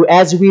we do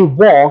as we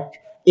walk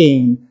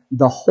in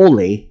the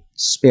Holy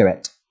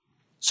Spirit.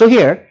 So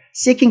here,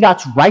 seeking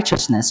God's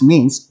righteousness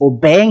means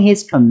obeying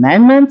His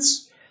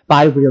commandments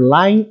by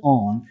relying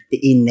on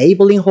the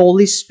enabling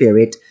Holy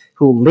Spirit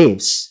who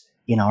lives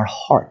in our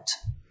heart.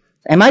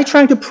 Am I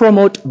trying to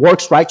promote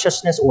works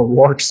righteousness or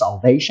works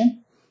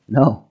salvation?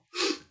 No.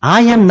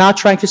 I am not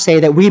trying to say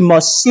that we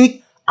must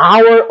seek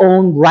our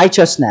own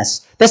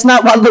righteousness. That's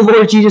not what the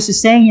Lord Jesus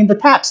is saying in the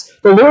text.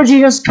 The Lord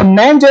Jesus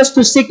commands us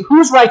to seek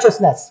whose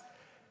righteousness?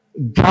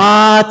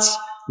 God's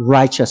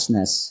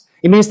righteousness.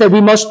 It means that we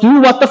must do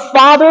what the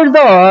Father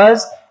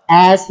does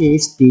as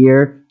His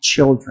dear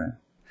children.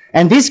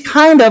 And this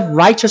kind of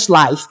righteous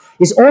life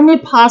is only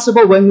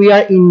possible when we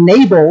are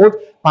enabled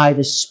by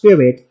the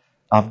Spirit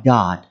of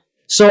God.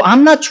 So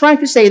I'm not trying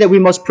to say that we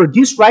must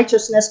produce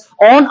righteousness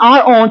on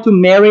our own to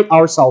merit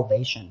our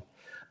salvation.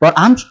 But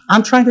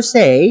I'm trying to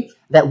say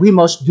that we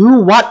must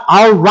do what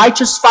our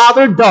righteous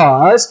Father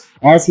does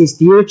as His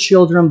dear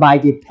children by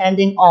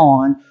depending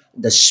on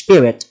the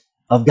Spirit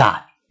of God.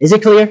 Is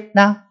it clear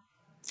now?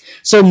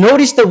 So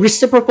notice the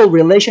reciprocal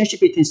relationship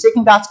between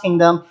seeking God's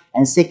kingdom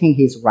and seeking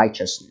His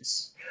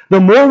righteousness. The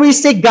more we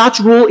seek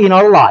God's rule in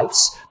our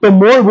lives, the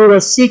more we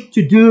will seek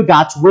to do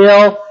God's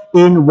will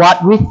in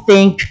what we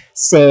think,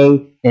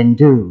 say, and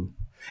do.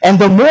 And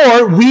the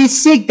more we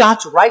seek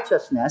God's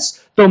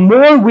righteousness, the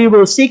more we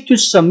will seek to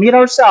submit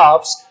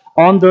ourselves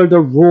under the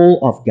rule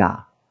of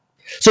God.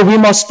 So we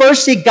must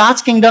first seek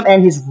God's kingdom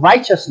and His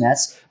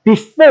righteousness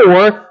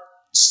before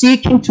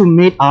seeking to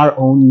meet our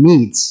own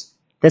needs.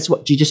 That's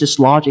what Jesus'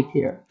 logic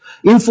here.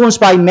 Influenced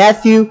by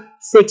Matthew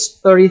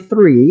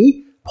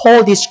 6:33,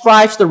 Paul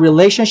describes the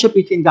relationship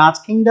between God's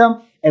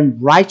kingdom and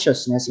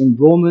righteousness in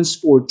Romans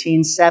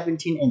 14,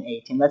 17, and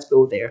 18. Let's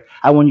go there.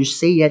 I want you to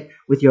see it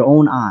with your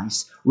own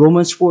eyes.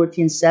 Romans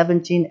 14,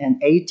 17,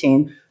 and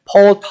 18,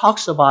 Paul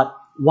talks about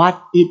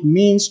what it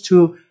means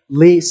to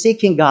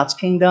seeking God's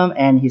kingdom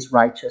and His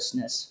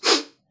righteousness.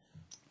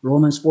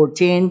 Romans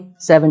 14,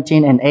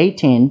 17, and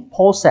 18,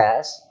 Paul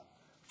says,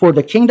 "For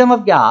the kingdom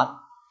of God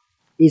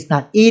is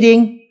not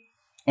eating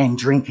and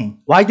drinking."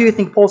 Why do you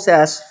think Paul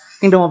says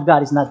kingdom of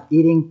God is not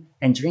eating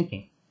and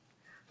drinking?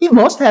 He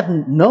must have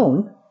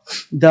known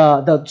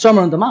the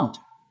Sermon on the Mount.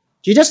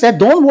 Jesus said,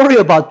 don't worry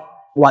about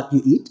what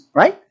you eat,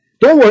 right?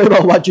 Don't worry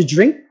about what you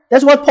drink.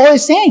 That's what Paul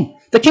is saying.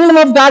 The kingdom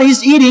of God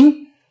is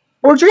eating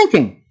or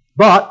drinking.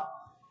 But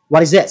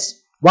what is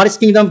this? What is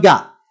kingdom of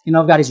God?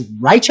 Kingdom of God is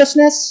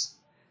righteousness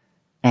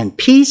and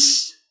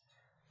peace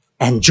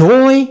and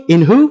joy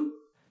in who?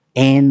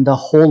 In the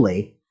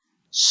Holy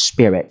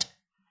Spirit.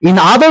 In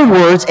other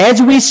words,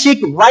 as we seek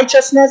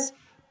righteousness,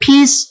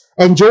 peace,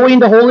 and joy in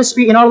the Holy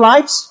Spirit in our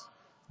lives,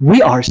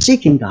 we are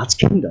seeking God's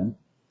kingdom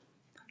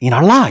in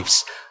our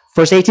lives.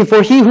 Verse 18,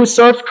 "For he who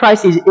serves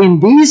Christ in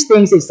these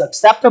things is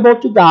acceptable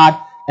to God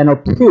and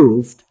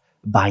approved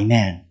by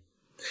men.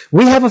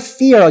 We have a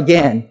fear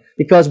again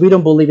because we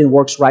don't believe in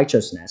works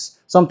righteousness.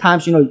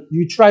 Sometimes,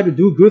 you try to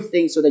do good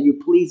things so that you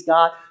please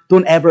God.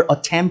 Don't ever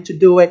attempt to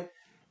do it.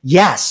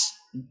 Yes,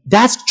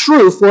 that's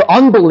true for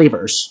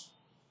unbelievers.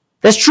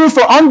 That's true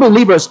for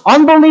unbelievers.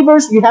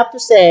 Unbelievers, you have to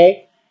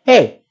say,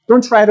 hey,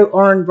 don't try to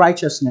earn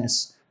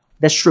righteousness.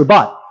 That's true.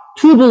 But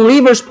to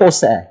believers, Paul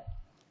said,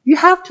 you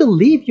have to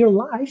live your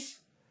life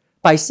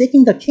by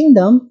seeking the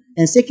kingdom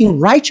and seeking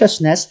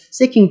righteousness,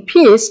 seeking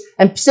peace,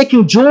 and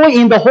seeking joy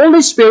in the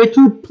Holy Spirit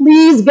to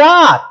please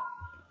God.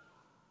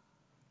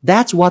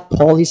 That's what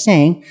Paul is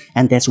saying,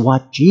 and that's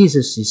what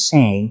Jesus is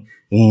saying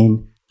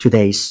in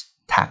today's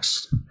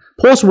text.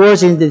 Paul's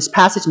words in this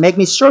passage make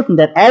me certain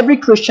that every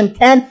Christian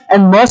can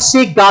and must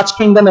seek God's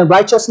kingdom and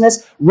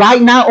righteousness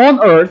right now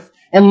on earth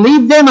and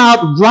live them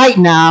out right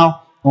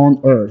now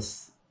on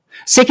earth.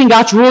 Seeking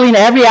God's rule in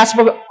every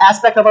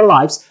aspect of our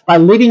lives by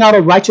living out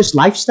a righteous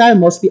lifestyle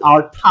must be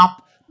our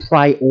top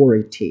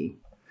priority.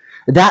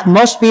 That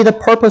must be the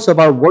purpose of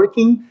our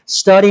working,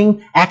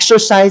 studying,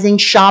 exercising,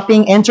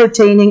 shopping,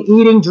 entertaining,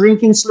 eating,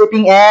 drinking,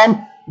 sleeping,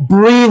 and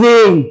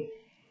breathing.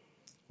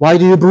 Why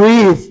do you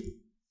breathe?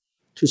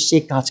 To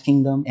seek God's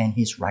kingdom and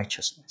His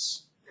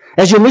righteousness.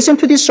 As you listen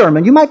to this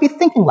sermon, you might be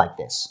thinking like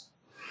this.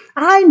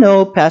 I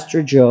know,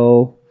 Pastor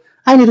Joe,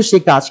 I need to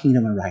seek God's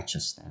kingdom and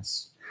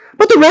righteousness.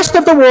 But the rest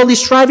of the world is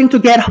striving to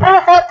get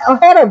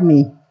ahead of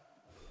me.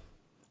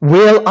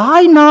 Will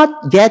I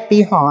not get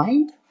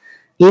behind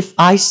if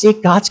I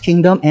seek God's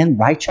kingdom and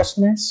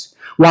righteousness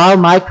while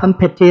my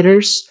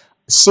competitors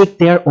seek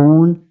their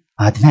own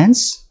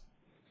advance?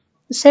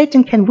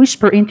 Satan can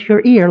whisper into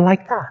your ear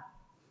like that.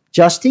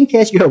 Just in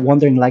case you're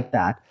wondering like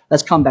that,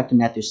 let's come back to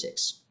Matthew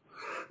 6.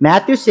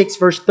 Matthew 6,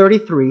 verse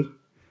 33,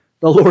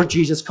 the Lord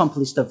Jesus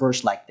completes the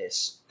verse like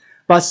this.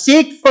 But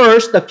seek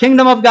first the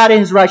kingdom of God and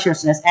His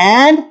righteousness,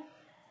 and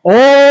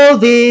all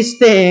these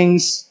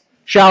things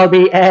shall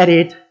be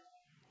added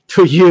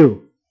to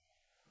you.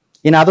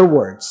 In other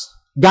words,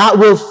 God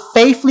will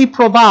faithfully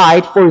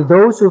provide for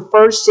those who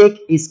first seek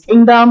His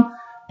kingdom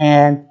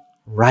and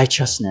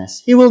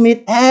righteousness. He will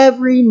meet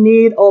every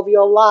need of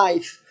your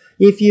life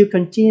if you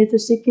continue to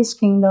seek His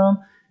kingdom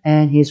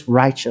and His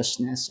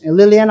righteousness. And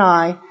Lily and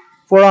I,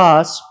 for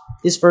us,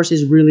 this verse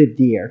is really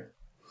dear.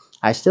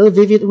 I still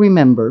vividly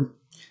remember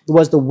it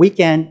was the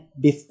weekend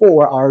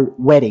before our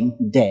wedding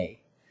day.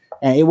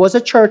 And it was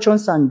a church on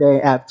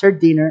Sunday after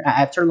dinner,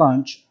 after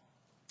lunch.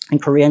 In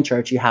Korean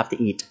church, you have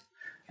to eat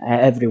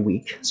every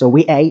week. So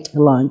we ate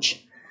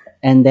lunch,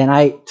 and then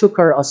I took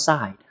her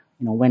aside.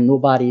 When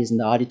nobody is in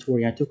the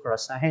auditorium, I took her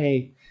aside.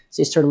 Hey,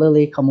 Sister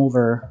Lily, come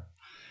over.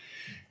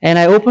 And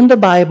I opened the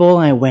Bible,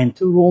 and I went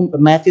to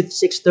Matthew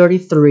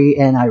 6:33,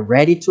 and I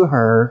read it to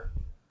her.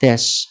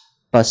 This,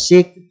 but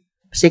seek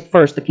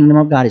first the kingdom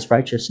of God, His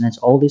righteousness,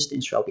 all these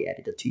things shall be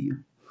added to you.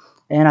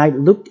 And I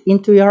looked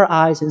into your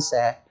eyes and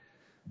said,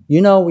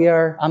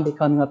 I'm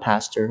becoming a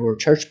pastor or a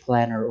church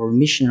planner or a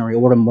missionary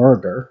or a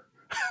murderer.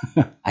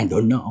 I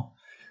don't know.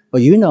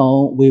 But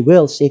we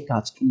will seek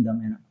God's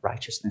kingdom and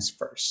righteousness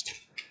first.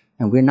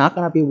 And we're not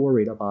going to be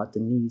worried about the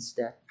needs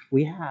that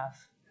we have.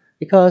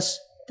 Because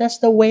that's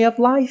the way of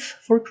life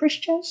for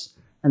Christians.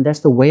 And that's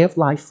the way of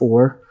life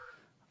for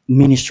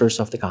ministers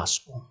of the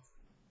gospel.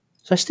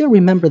 So I still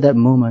remember that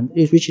moment,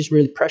 which is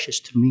really precious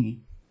to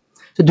me.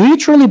 So do you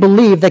truly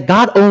believe that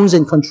God owns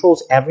and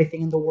controls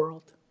everything in the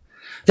world?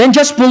 Then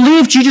just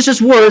believe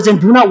Jesus' words and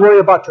do not worry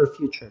about your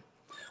future.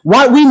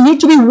 What we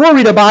need to be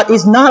worried about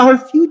is not our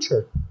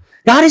future.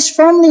 God is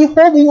firmly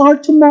holding our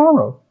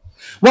tomorrow.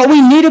 What we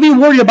need to be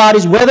worried about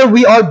is whether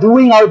we are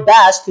doing our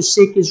best to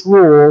seek His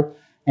rule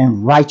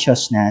and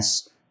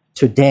righteousness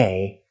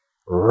today,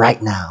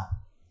 right now.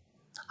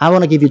 I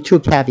want to give you two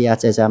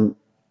caveats as I'm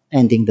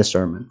ending the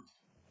sermon.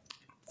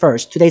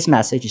 First, today's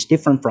message is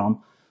different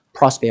from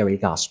prosperity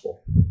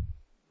gospel.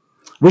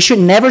 We should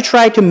never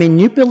try to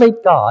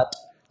manipulate God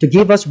to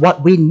give us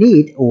what we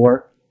need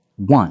or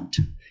want.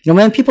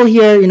 When people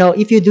hear,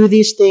 if you do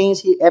these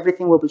things,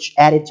 everything will be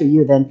added to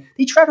you, then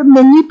they try to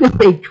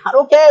manipulate God.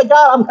 Okay,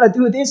 God, I'm going to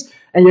do this,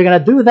 and you're going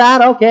to do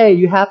that. Okay,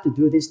 you have to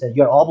do this, then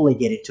you're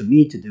obligated to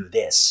me to do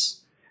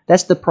this.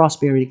 That's the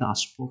prosperity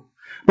gospel.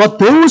 But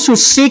those who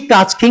seek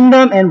God's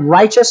kingdom and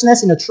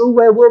righteousness in a true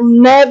way will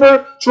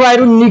never try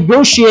to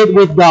negotiate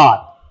with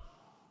God.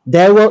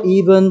 They will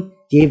even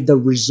give the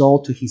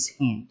result to His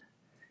hand.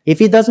 If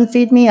He doesn't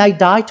feed me, I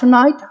die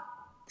tonight.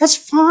 That's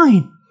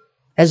fine.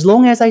 As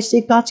long as I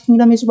seek God's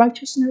kingdom and His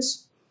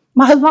righteousness,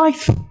 my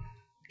life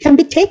can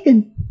be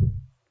taken.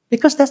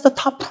 Because that's the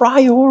top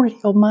priority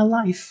of my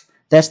life.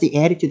 That's the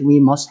attitude we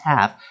must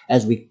have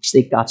as we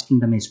seek God's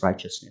kingdom and His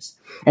righteousness.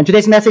 And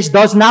today's message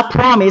does not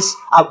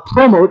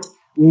promote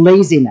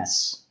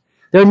laziness.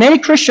 There are many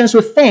Christians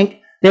who think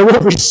they will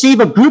receive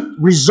a good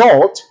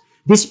result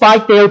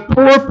despite their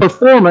poor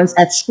performance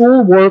at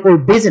school, work, or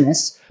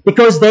business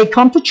because they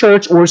come to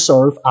church or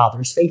serve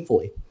others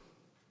faithfully.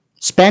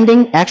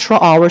 Spending extra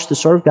hours to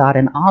serve God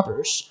and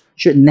others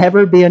should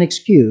never be an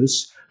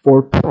excuse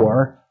for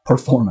poor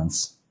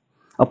performance.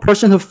 A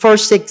person who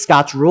first seeks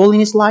God's rule in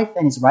his life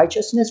and his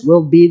righteousness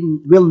will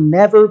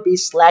never be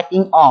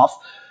slacking off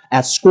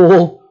at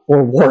school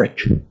or work.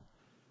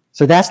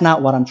 So that's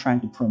not what I'm trying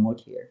to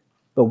promote here.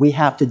 But we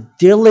have to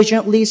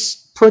diligently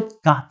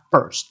put God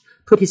first,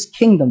 put His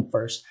kingdom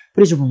first,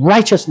 put His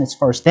righteousness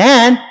first.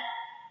 Then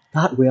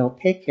God will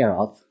take care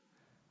of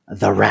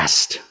the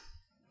rest.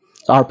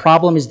 So our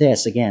problem is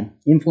this, again,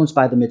 influenced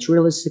by the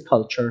materialistic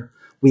culture.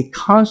 We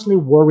constantly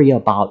worry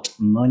about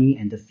money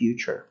and the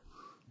future.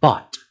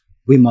 But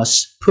we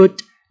must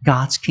put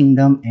God's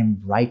kingdom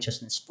and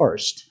righteousness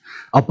first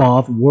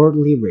above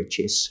worldly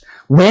riches.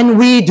 When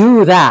we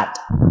do that,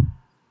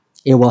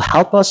 it will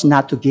help us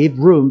not to give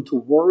room to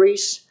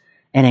worries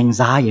and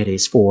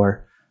anxieties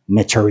for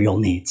material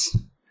needs.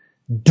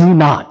 Do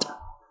not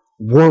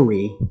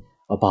worry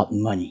about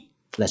money.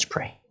 Let's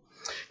pray.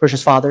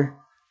 Gracious Father,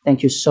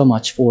 thank you so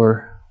much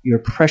for your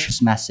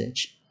precious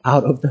message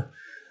out of the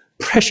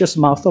precious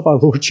mouth of our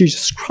Lord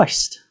Jesus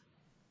Christ.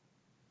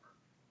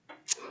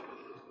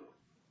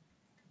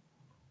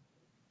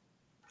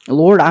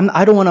 Lord,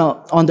 I don't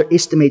want to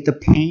underestimate the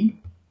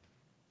pain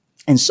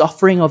and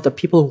suffering of the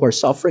people who are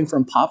suffering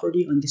from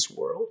poverty in this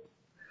world.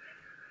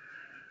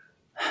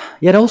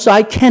 Yet also,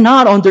 I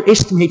cannot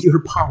underestimate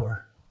your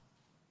power,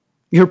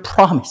 your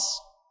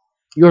promise,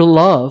 your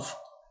love,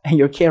 and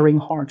your caring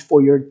heart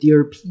for your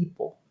dear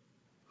people.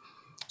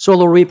 So,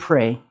 Lord, we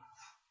pray,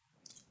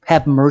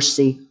 have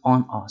mercy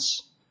on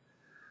us.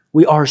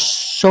 We are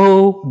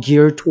so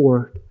geared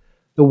toward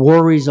the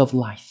worries of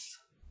life.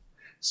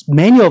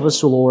 Many of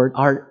us, Lord,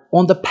 are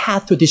on the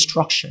path to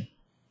destruction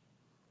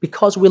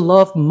because we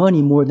love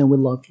money more than we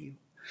love you.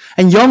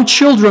 And young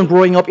children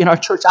growing up in our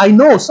church, I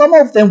know some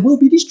of them will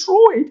be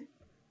destroyed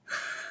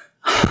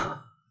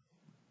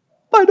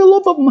by the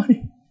love of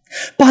money,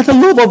 by the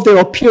love of their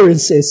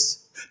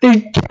appearances.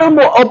 They care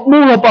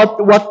more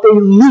about what they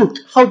look,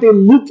 how they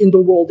look in the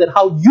world, than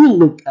how you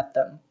look at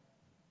them.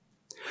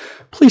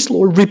 Please,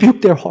 Lord,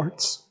 rebuke their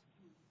hearts.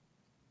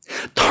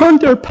 Turn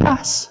their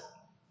paths.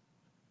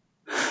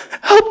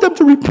 Help them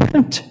to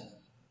repent.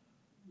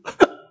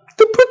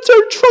 To put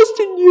their trust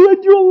in you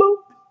and you alone.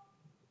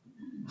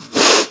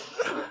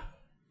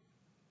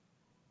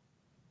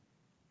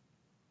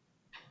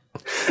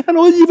 And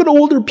even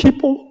older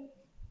people,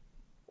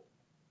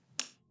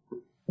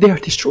 they are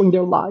destroying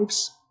their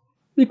lives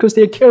because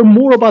they care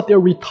more about their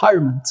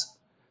retirement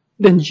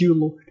than you,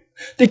 Lord.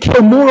 They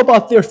care more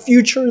about their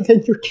future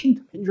than your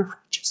kingdom and your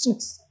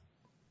righteousness.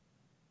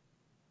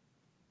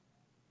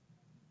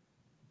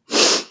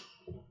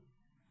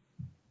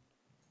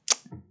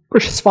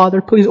 Precious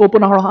Father, please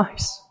open our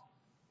eyes.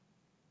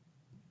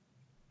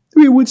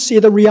 We would see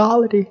the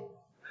reality.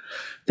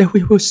 That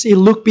we will see,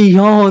 look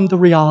beyond the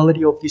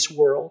reality of this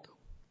world.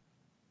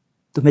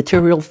 The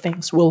material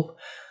things will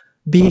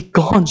be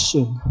gone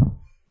soon.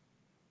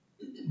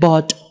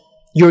 But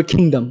your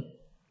kingdom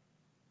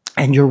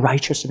and your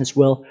righteousness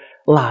will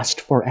last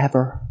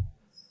forever.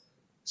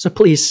 So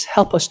please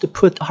help us to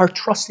put our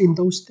trust in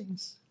those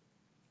things.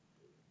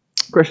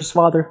 Precious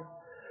Father,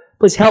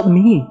 please help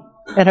me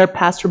and our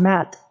Pastor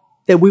Matt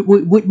that we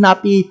would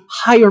not be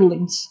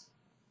hirelings.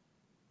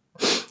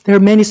 There are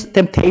many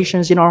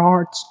temptations in our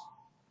hearts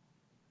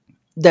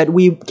that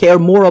we care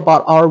more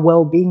about our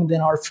well-being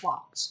than our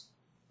flocks.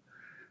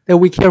 That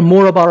we care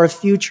more about our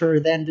future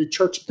than the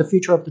church, the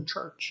future of the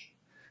church.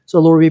 So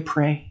Lord, we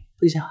pray,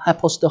 please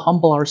help us to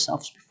humble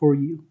ourselves before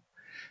you.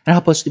 And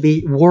help us to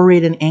be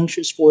worried and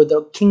anxious for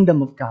the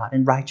kingdom of God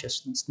and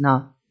righteousness,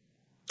 not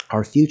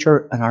our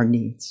future and our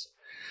needs.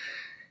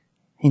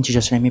 In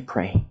Jesus' name we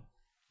pray.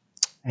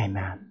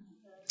 Amen.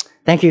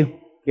 Thank you.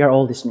 You are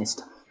all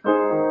dismissed.